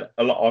 and they said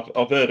a lot.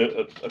 I've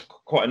heard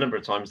quite a number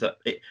of times that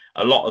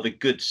a lot of the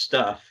good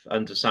stuff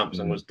under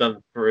Samson was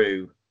done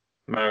through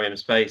Mariam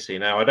Spacey.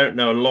 Now, I don't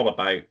know a lot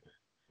about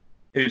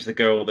who's the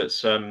girl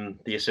that's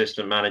the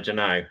assistant manager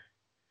now.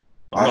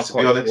 I have to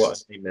be honest,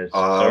 what her name is.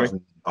 I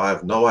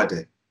have no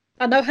idea.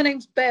 I know her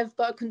name's Bev,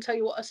 but I couldn't tell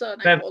you what her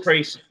surname was.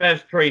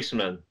 Bev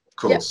Priestman. Of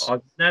course.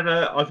 I've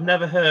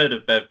never heard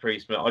of Bev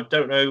Priestman. I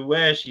don't know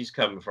where she's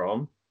come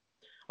from.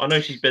 I know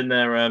she's been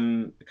there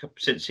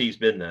since he's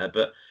been there,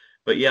 but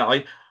yeah,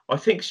 I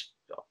think she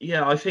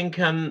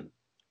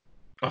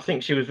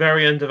was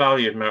very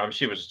undervalued. Mariam,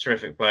 she was a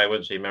terrific player,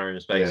 wasn't she, Mariam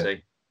Spacey?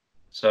 Yeah.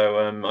 So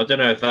I don't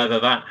know if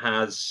that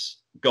has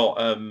got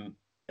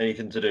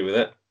anything to do with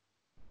it.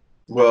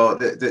 Well,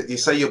 you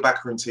say your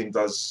backroom team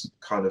does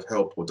kind of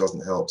help or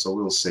doesn't help, so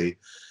we'll see.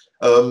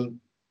 I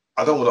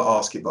don't want to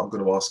ask it, but I'm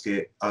going to ask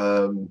it.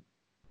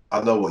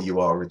 I know what you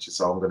are, Richard,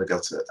 so I'm going to go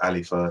to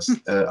Ali first.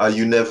 Are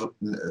you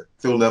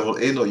Phil Neville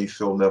in or you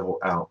Phil Neville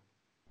out?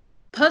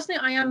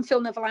 Personally, I am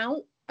Phil Neville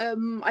out.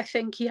 I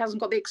think he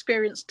hasn't got the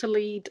experience to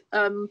lead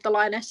the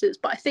Lionesses.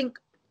 But I think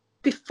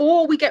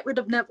before we get rid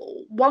of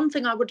Neville, one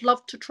thing I would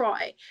love to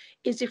try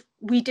is if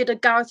we did a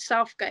Gareth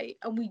Southgate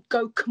and we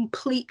go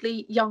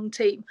completely young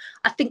team.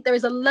 I think there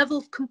is a level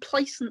of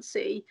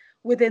complacency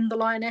within the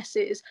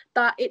Lionesses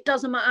that it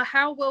doesn't matter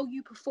how well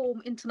you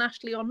perform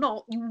internationally or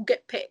not, you will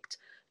get picked.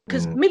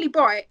 Because Millie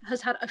Bright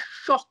has had a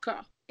shocker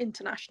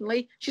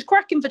internationally. She's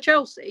cracking for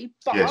Chelsea,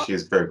 but yeah, she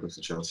is very good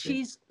for Chelsea.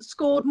 She's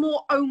scored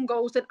more own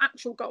goals than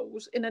actual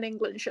goals in an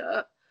England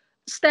shirt.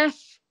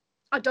 Steph,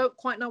 I don't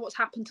quite know what's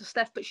happened to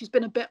Steph, but she's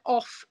been a bit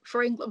off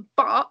for England.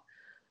 But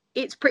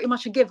it's pretty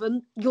much a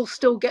given. You'll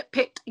still get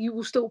picked. You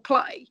will still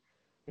play.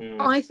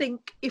 I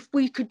think if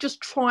we could just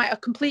try a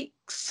complete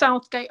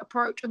Southgate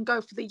approach and go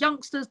for the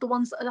youngsters, the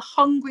ones that are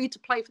hungry to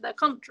play for their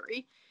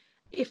country,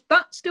 if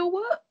that still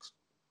works,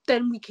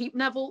 then we keep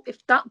Neville.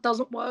 If that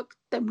doesn't work,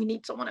 then we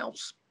need someone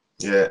else.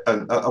 Yeah,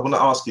 and I want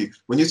to ask you,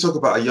 when you talk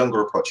about a younger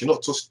approach, you're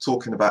not just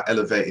talking about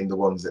elevating the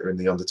ones that are in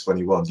the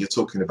under-21s. You're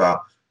talking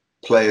about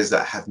players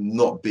that have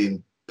not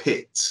been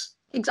picked.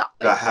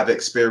 Exactly. That have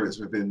experience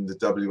within the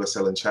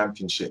WSL and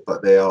Championship,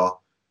 but they are,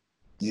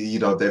 you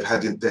know, they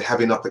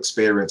have enough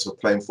experience of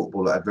playing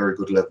football at a very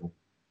good level.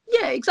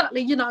 Yeah,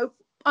 exactly. You know,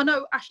 I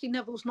know Ashley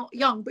Neville's not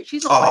young, but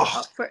she's not playing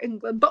up for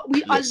England. But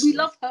we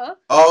love her.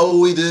 Oh,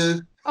 we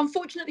do.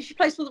 Unfortunately, she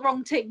plays for the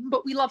wrong team,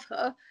 but we love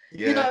her.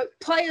 Yeah. You know,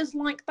 players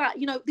like that,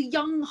 you know, the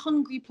young,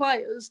 hungry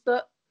players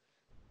that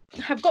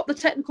have got the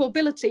technical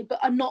ability but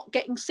are not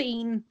getting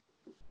seen.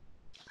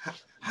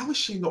 How has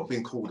she not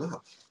been called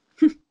up?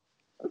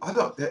 I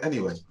don't.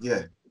 Anyway,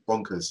 yeah,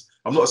 bonkers.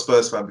 I'm not a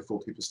Spurs fan before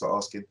people start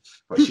asking,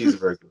 but she's a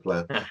very good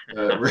player.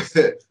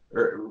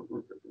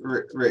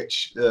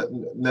 Rich,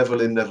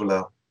 Neville in, Neville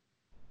out.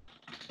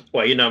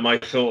 Well, you know my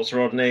thoughts,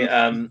 Rodney.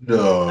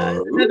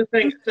 No. Another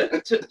thing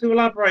to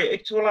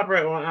elaborate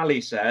on what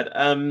Ali said,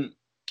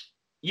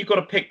 you've got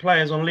to pick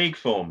players on league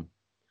form.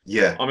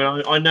 Yeah. I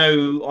mean, I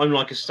know I'm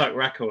like a stuck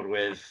record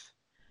with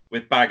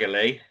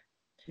Bagley.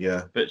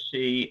 Yeah. But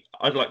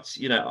I'd like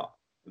to, you know,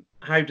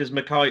 how does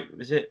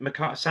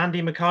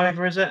Sandy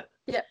McIver, is it?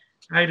 Yeah.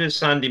 How does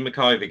Sandy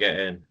McIver get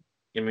in?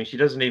 I mean, she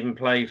doesn't even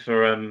play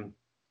for Everton.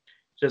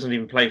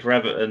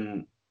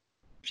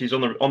 She's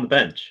on the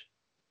bench.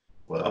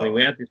 Well, I mean,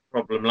 we had this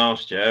problem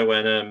last year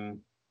when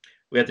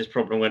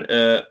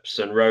Earps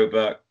and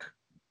Roebuck,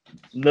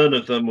 none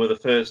of them were the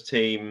first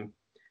team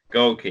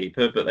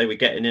goalkeeper, but they were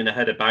getting in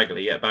ahead of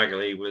Bagley. Yet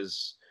Bagley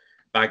was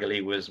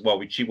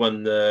well. She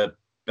won the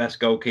best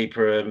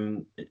goalkeeper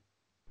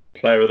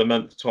player of the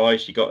month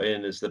twice. She got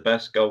in as the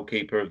best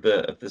goalkeeper of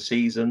the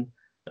season,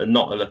 and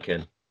not a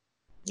looking.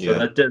 So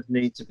there does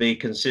need to be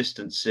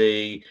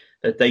consistency.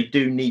 That they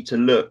do need to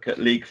look at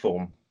league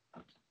form.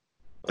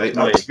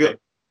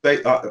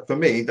 For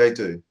me, they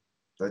do.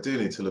 They do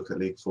need to look at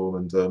league form,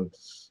 and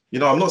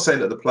I'm not saying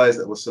that the players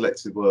that were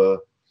selected were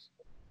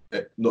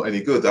not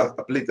any good. I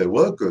believe they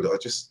were good. I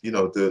just,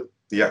 the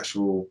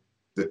actual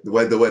the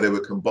way they were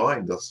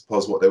combined, I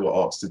suppose, what they were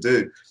asked to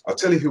do. I'll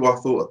tell you who I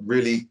thought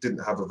really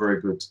didn't have a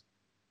very good,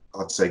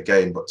 I'd say,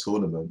 game but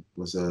tournament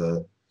was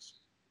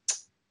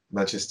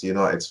Manchester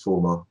United's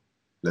former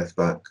left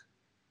back.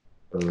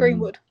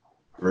 Greenwood.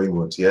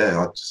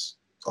 Yeah.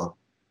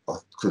 I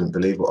couldn't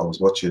believe what I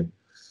was watching.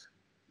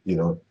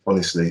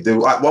 Honestly,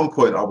 at one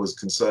point I was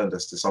concerned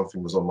as to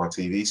something was on my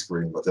TV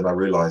screen, but then I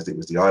realised it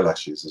was the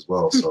eyelashes as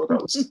well. So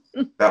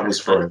that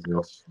was throwing me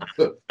off.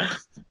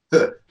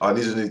 I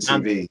need a new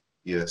TV.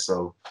 Yeah.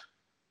 So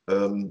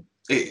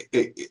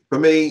for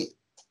me,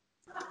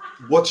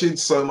 watching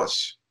so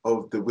much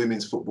of the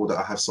women's football that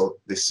I have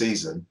this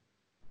season,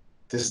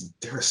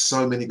 there are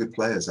so many good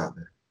players out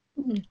there.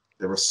 Mm-hmm.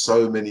 There are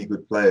so many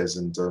good players,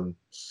 and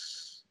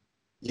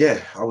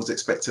I was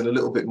expecting a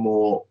little bit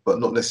more,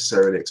 but not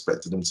necessarily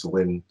expecting them to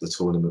win the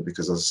tournament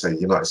because, as I say,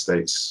 United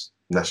States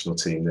national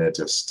team, they're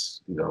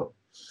just,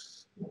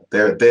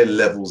 they're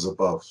levels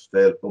above.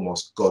 They're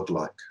almost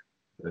godlike,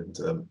 and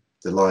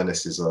the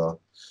Lionesses are,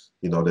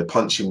 they're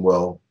punching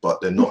well,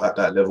 but they're not at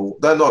that level.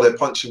 They're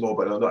punching well,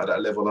 but they're not at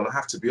that level. And I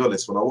have to be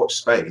honest, when I watch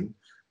Spain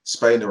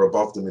are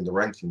above them in the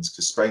rankings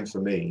because Spain, for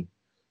me,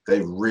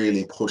 they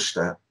really pushed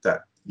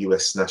that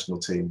US national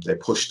team. They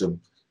pushed them.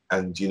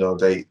 And,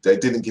 they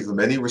didn't give them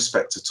any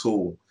respect at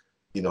all,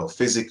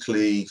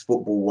 physically,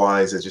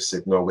 football-wise. They just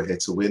said, no, we're here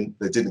to win.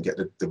 They didn't get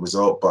the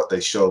result, but they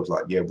showed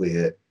like, yeah, we're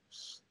here.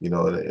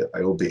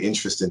 It will be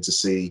interesting to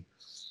see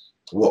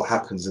what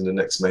happens in the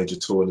next major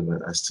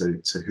tournament as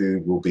to who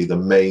will be the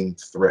main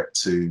threat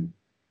to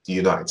the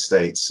United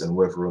States and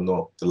whether or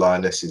not the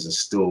Lionesses are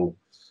still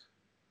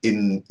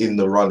in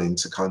the running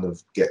to kind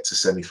of get to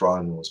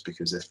semi-finals,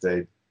 because if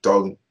they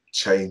don't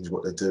change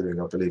what they're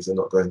doing, I believe they're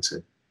not going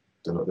to.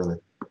 They're not going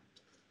to.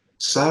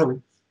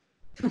 Sorry.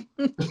 And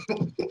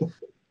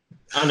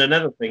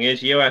another thing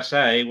is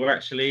USA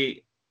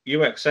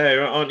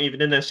aren't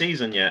even in their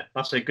season yet.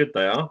 That's how good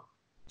they are.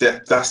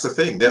 That's the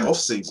thing. They're off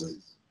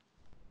season.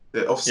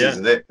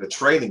 They're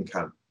training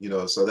camp,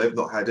 so they've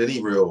not had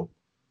any real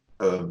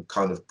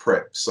kind of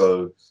prep.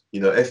 So,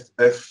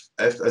 if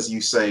as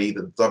you say,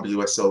 the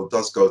WSL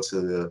does go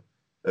to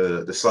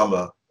the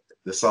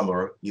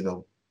summer,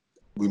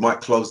 we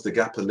might close the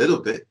gap a little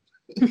bit,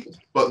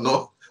 but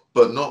not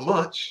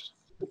much.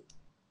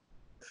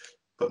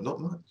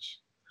 Not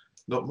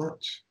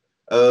much.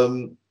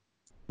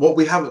 What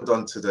we haven't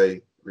done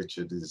today,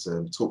 Richard, is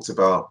talked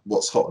about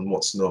what's hot and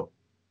what's not.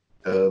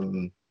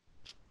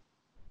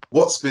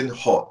 What's been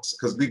hot,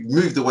 because we've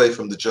moved away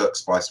from the jerk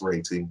spice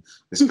rating,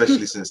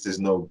 especially since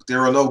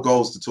there are no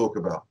goals to talk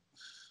about.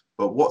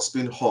 But what's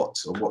been hot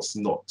and what's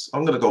not?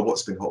 I'm going to go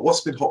what's been hot.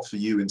 What's been hot for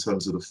you in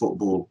terms of the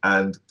football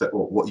and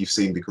what you've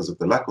seen because of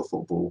the lack of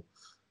football,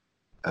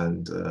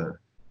 and what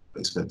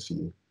it's meant for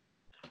you?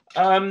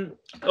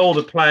 All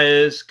the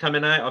players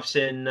coming out. I've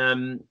seen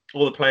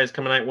all the players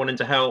coming out wanting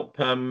to help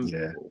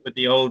with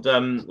the old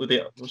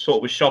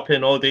with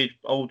shopping all the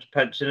old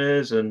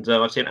pensioners, and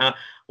I've seen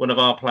one of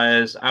our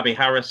players, Abby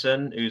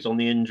Harrison, who's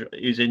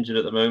injured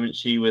at the moment.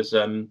 She was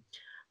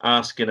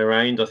asking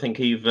around. I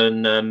think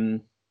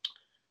even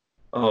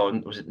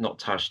was it not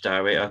Tash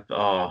Dowie?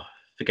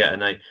 Forget her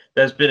name.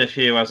 There's been a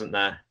few, hasn't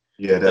there?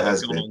 Yeah, there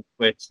has been.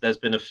 There's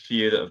been a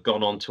few that have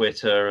gone on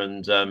Twitter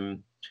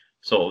and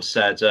sort of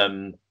said.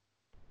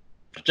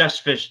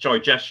 Jess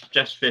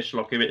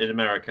Fishlock in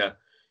America,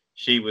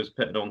 she was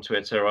putting on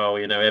Twitter,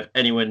 if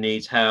anyone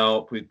needs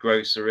help with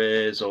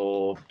groceries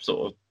or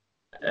sort of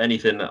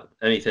anything like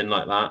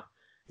that,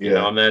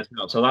 I'm there to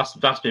help. So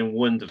that's been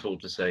wonderful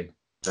to see.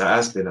 That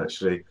has been,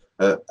 actually.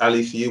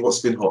 Ali, for you, what's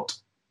been hot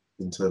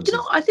in terms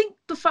of? I think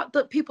the fact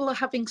that people are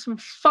having some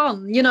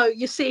fun.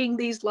 You're seeing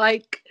these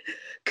like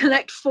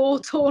Connect Four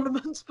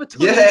tournaments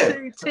between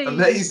two teams.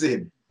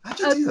 Amazing. How'd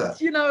you do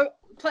that?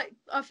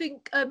 I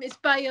think it's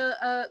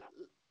Bayer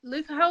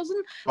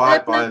Leverkusen.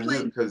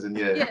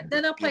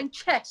 They're now playing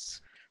chess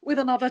with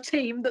another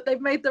team that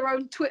they've made their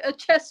own Twitter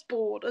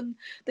chessboard and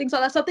things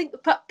like that. So I think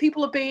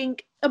people are being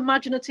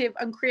imaginative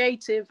and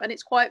creative, and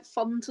it's quite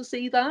fun to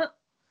see that.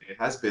 It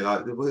has been.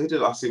 Who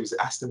did I see? Was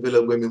it Aston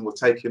Villa women were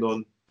taking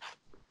on?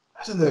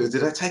 I don't know.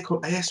 Did they take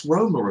on AS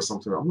Roma or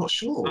something? I'm not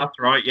sure. That's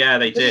right. Yeah,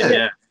 they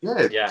did.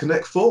 Yeah.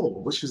 Connect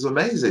Four, which was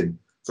amazing.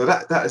 So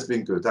that has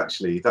been good,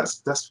 actually.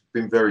 That's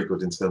been very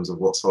good in terms of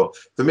what's hot.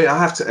 For me, I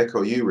have to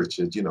echo you,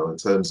 Richard, in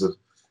terms of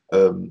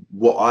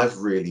what I've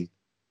really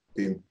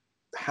been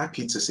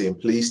happy to see and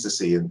pleased to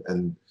see,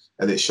 and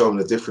it's shown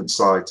a different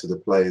side to the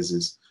players.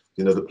 Is,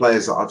 you know, the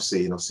players that I've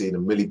seen a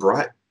Millie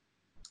Bright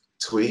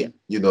tweet,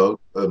 you know,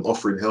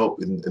 offering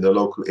help in a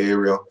local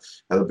area,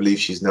 and I believe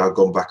she's now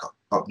gone back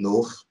up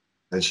north,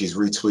 and she's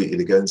retweeted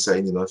again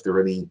saying, you know, if there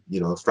are any, you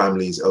know,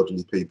 families,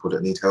 elderly people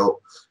that need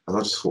help. And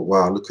I just thought,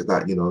 wow, look at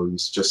that, you know,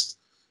 it's just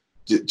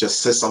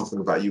says something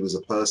about you as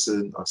a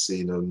person. I've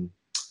seen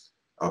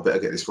I better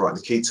get this right,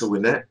 Nikita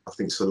Winnett, I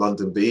think it's for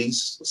London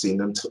Bees. I've seen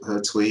her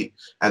tweet.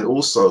 And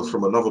also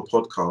from another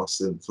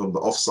podcast, and from the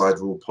Offside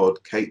Rule pod,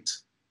 Kate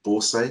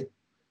Borsay.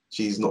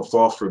 She's not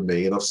far from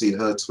me, and I've seen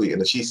her tweet,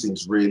 and she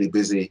seems really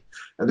busy.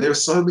 And there are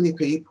so many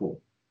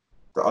people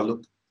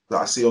that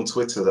I see on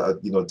Twitter that are,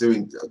 you know,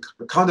 doing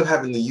kind of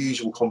having the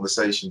usual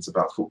conversations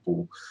about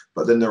football.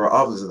 But then there are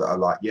others that are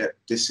like, yeah,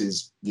 this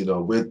is, you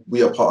know,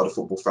 we are part of the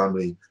football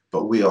family,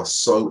 but we are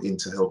so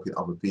into helping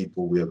other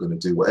people. We are going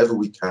to do whatever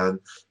we can.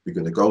 We're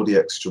going to go the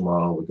extra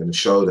mile. We're going to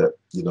show that,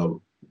 you know,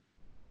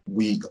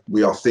 we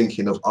are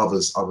thinking of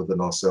others other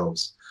than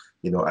ourselves,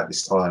 you know, at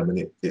this time.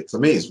 And it for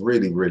me, is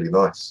really, really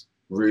nice.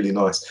 Really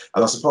nice.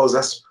 And I suppose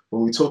that's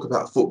when we talk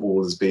about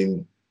football as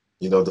being,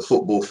 you know, the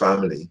football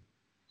family,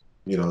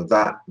 you know,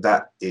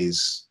 that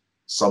is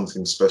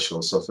something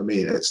special. So for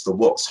me, it's the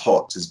what's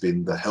hot has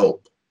been the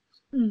help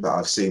that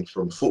I've seen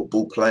from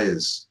football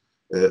players,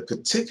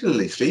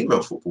 particularly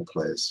female football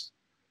players.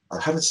 I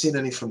haven't seen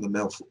any from the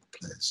male football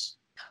players.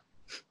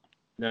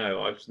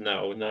 No, I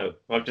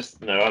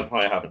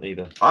haven't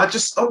either. I'm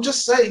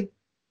just saying.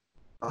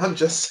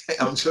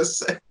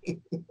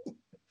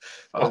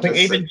 I think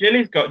even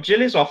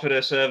Jilly's offered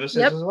her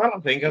services as well, I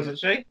think, hasn't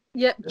she?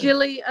 Yep, yeah.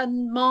 Jilly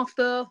and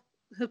Martha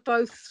have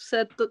both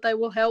said that they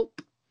will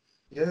help.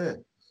 Yeah.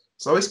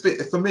 So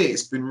for me,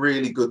 it's been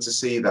really good to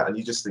see that. And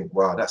you just think,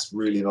 wow, that's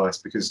really nice,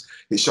 because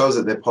it shows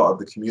that they're part of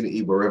the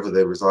community wherever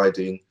they're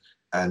residing,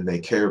 and they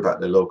care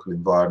about their local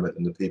environment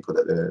and the people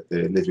that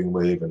they're living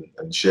with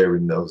and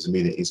sharing those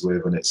amenities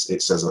with. And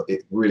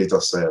it really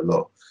does say a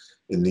lot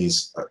in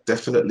these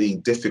definitely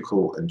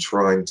difficult and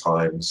trying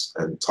times,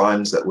 and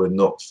times that we're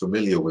not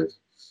familiar with.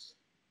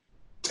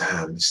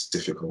 Damn, it's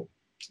difficult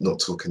not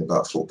talking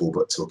about football,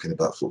 but talking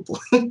about football.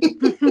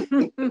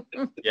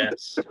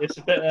 Yes, it's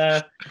a bit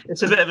of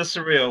a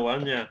surreal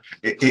one, yeah.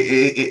 It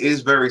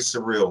is very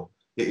surreal.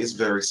 It is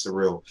very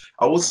surreal.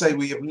 I will say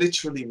we have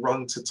literally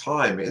run to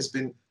time. It has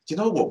been, you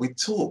know what, we've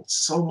talked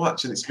so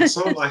much, and it's been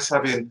so nice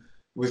having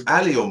with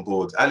Ali on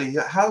board. Ali,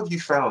 how have you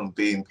found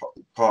being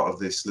part of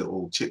this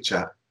little chit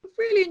chat?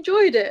 Really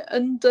enjoyed it,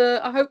 and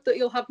I hope that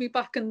you'll have me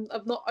back and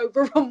I've not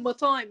overrun my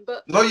time.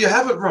 But no, you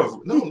haven't,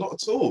 Rob. No, not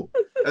at all.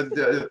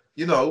 And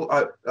you know,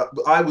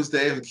 I was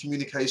there in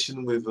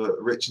communication with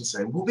Rich and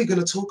saying, what are we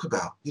going to talk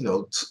about? You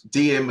know,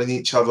 DMing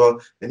each other,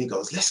 and he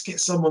goes, let's get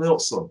someone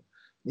else on.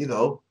 You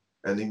know,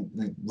 and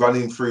we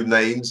running through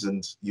names,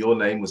 and your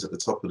name was at the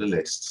top of the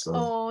list. So,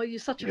 oh, you're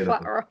such a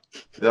flatterer.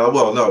 Yeah,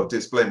 well, no,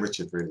 just blame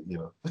Richard, really. You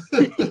know.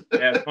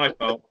 Yeah, it's my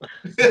fault.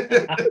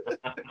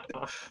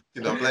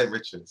 You know, blame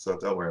Richard, so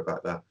don't worry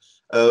about that.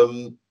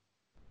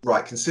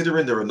 Right,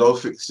 considering there are no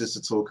fixtures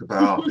to talk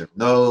about, there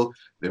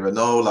are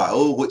no like,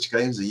 oh, which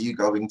games are you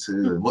going to,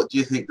 and what do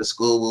you think the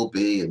score will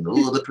be, and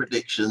all the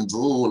predictions,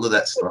 all of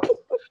that stuff.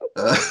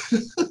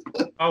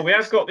 Oh, we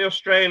have got the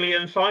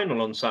Australian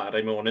final on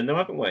Saturday morning, though,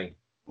 haven't we?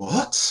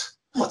 What?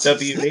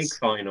 W League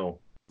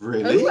final.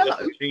 Really?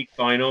 W League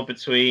final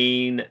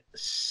between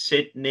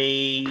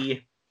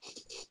Sydney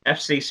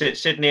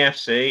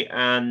FC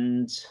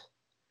and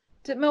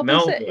is it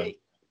Melbourne City?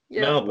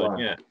 Yeah. Melbourne,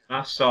 yeah.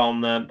 That's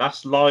on.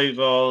 That's live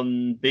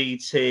on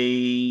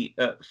BT.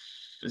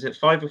 Is it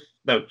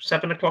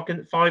 7 o'clock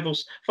in 5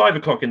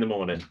 o'clock in the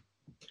morning?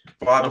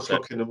 5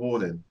 o'clock in the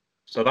morning.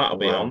 So that'll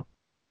be on.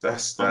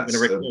 That's I'm going to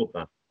record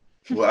that.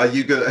 Well, are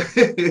you gonna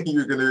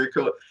you're gonna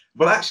record?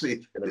 Well,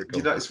 actually,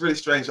 you know, it's really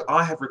strange.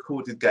 I have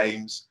recorded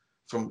games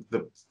from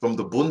the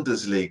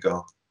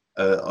Bundesliga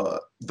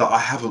that I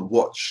haven't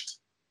watched.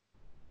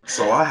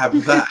 So I have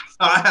that.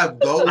 I have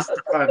those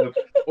to kind of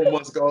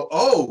almost go,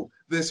 oh,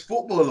 there's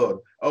football on.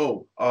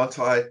 Oh, aren't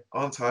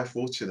I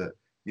fortunate?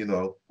 You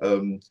know,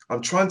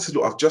 I'm trying to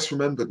look. I've just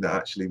remembered now.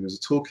 Actually, we were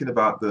talking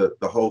about the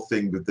whole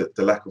thing with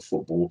the lack of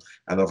football,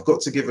 and I've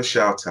got to give a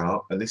shout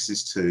out, and this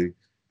is to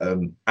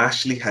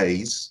Ashley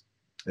Hayes,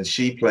 and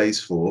she plays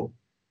for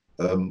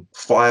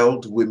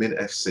Filed Women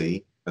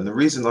FC. And the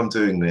reason I'm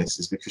doing this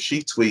is because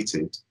she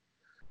tweeted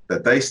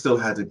that they still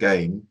had a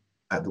game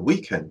at the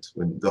weekend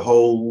when the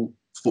whole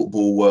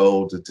football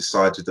world had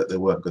decided that they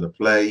weren't going to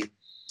play.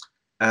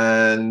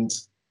 And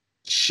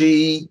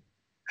she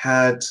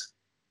had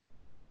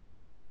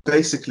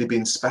basically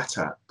been spat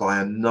at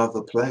by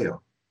another player.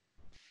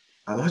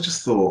 And I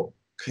just thought,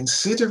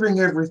 considering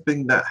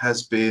everything that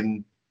has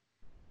been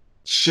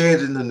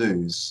shared in the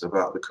news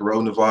about the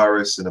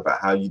coronavirus and about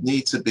how you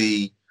need to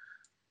be,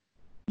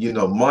 you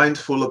know,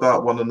 mindful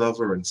about one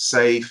another and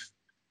safe,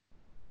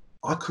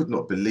 I could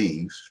not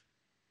believe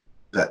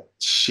that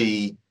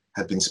she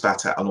had been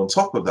spat at. And on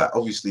top of that,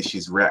 obviously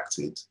she's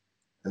reacted,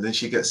 and then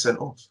she gets sent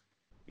off.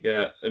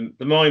 Yeah,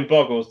 the mind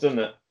boggles, doesn't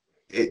it?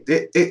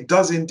 it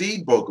does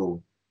indeed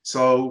boggle.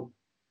 So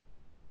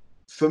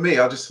for me,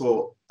 I just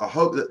thought, I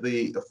hope that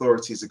the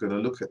authorities are going to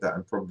look at that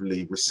and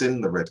probably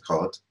rescind the red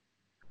card,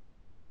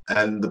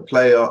 and the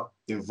player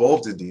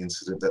involved in the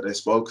incident that they've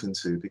spoken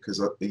to,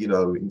 because you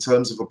know, in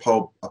terms of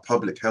a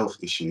public health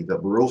issue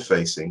that we're all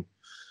facing,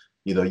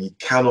 you know, you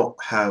cannot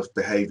have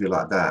behavior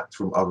like that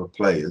from other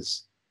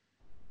players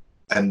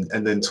and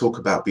then talk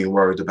about being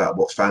worried about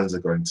what fans are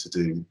going to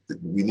do.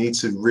 We need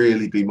to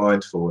really be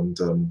mindful,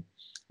 and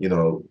you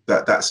know,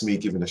 that's me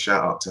giving a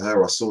shout out to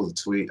her. I saw the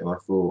tweet and I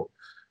thought,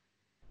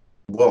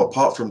 well,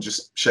 apart from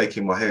just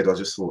shaking my head, I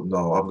just thought,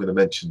 no, I'm going to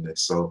mention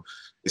this. So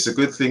it's a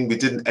good thing we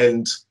didn't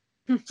end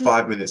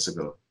 5 minutes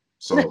ago.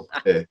 So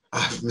yeah,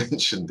 I've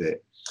mentioned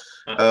it.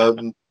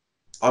 I'm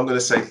going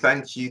to say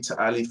thank you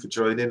to Ali for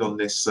joining on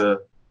this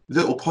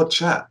little pod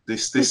chat.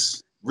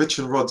 This Rich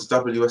and Rod's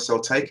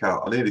WSL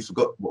takeout. I nearly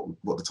forgot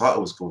what the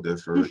title was called there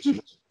for Rich and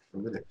Rod for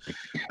a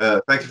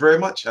minute. Thank you very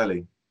much,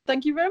 Ali.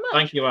 Thank you very much.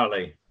 Thank you,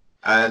 Ali.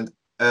 And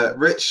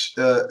Rich,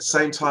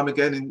 same time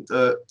again in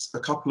a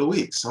couple of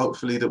weeks.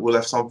 Hopefully that we'll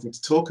have something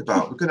to talk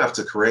about. We're going to have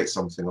to create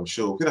something, I'm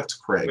sure. We're going to have to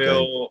create a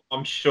game.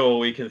 I'm sure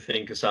we can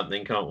think of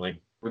something, can't we?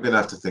 We're going to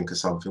have to think of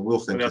something. We'll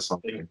think of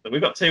something.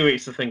 We've got 2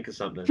 weeks to think of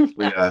something.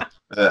 Yeah.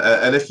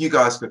 And if you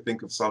guys can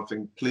think of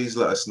something, please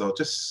let us know.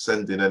 Just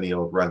send in any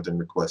old random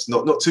request.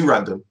 Not too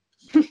random.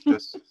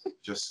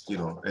 just you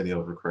know, any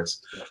old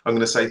request. I'm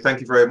going to say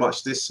thank you very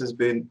much. This has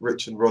been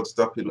Rich and Rod's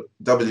WSL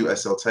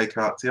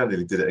Takeout. See, I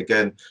nearly did it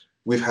again.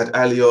 We've had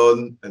Ali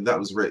on, and that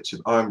was Rich,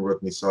 and I'm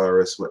Rodney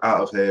Cyrus. We're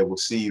out of here. We'll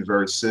see you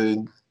very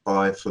soon.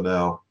 Bye for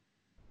now.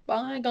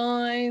 Bye,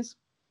 guys.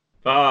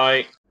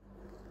 Bye.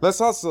 Let's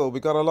hustle. We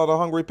got a lot of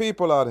hungry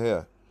people out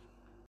here.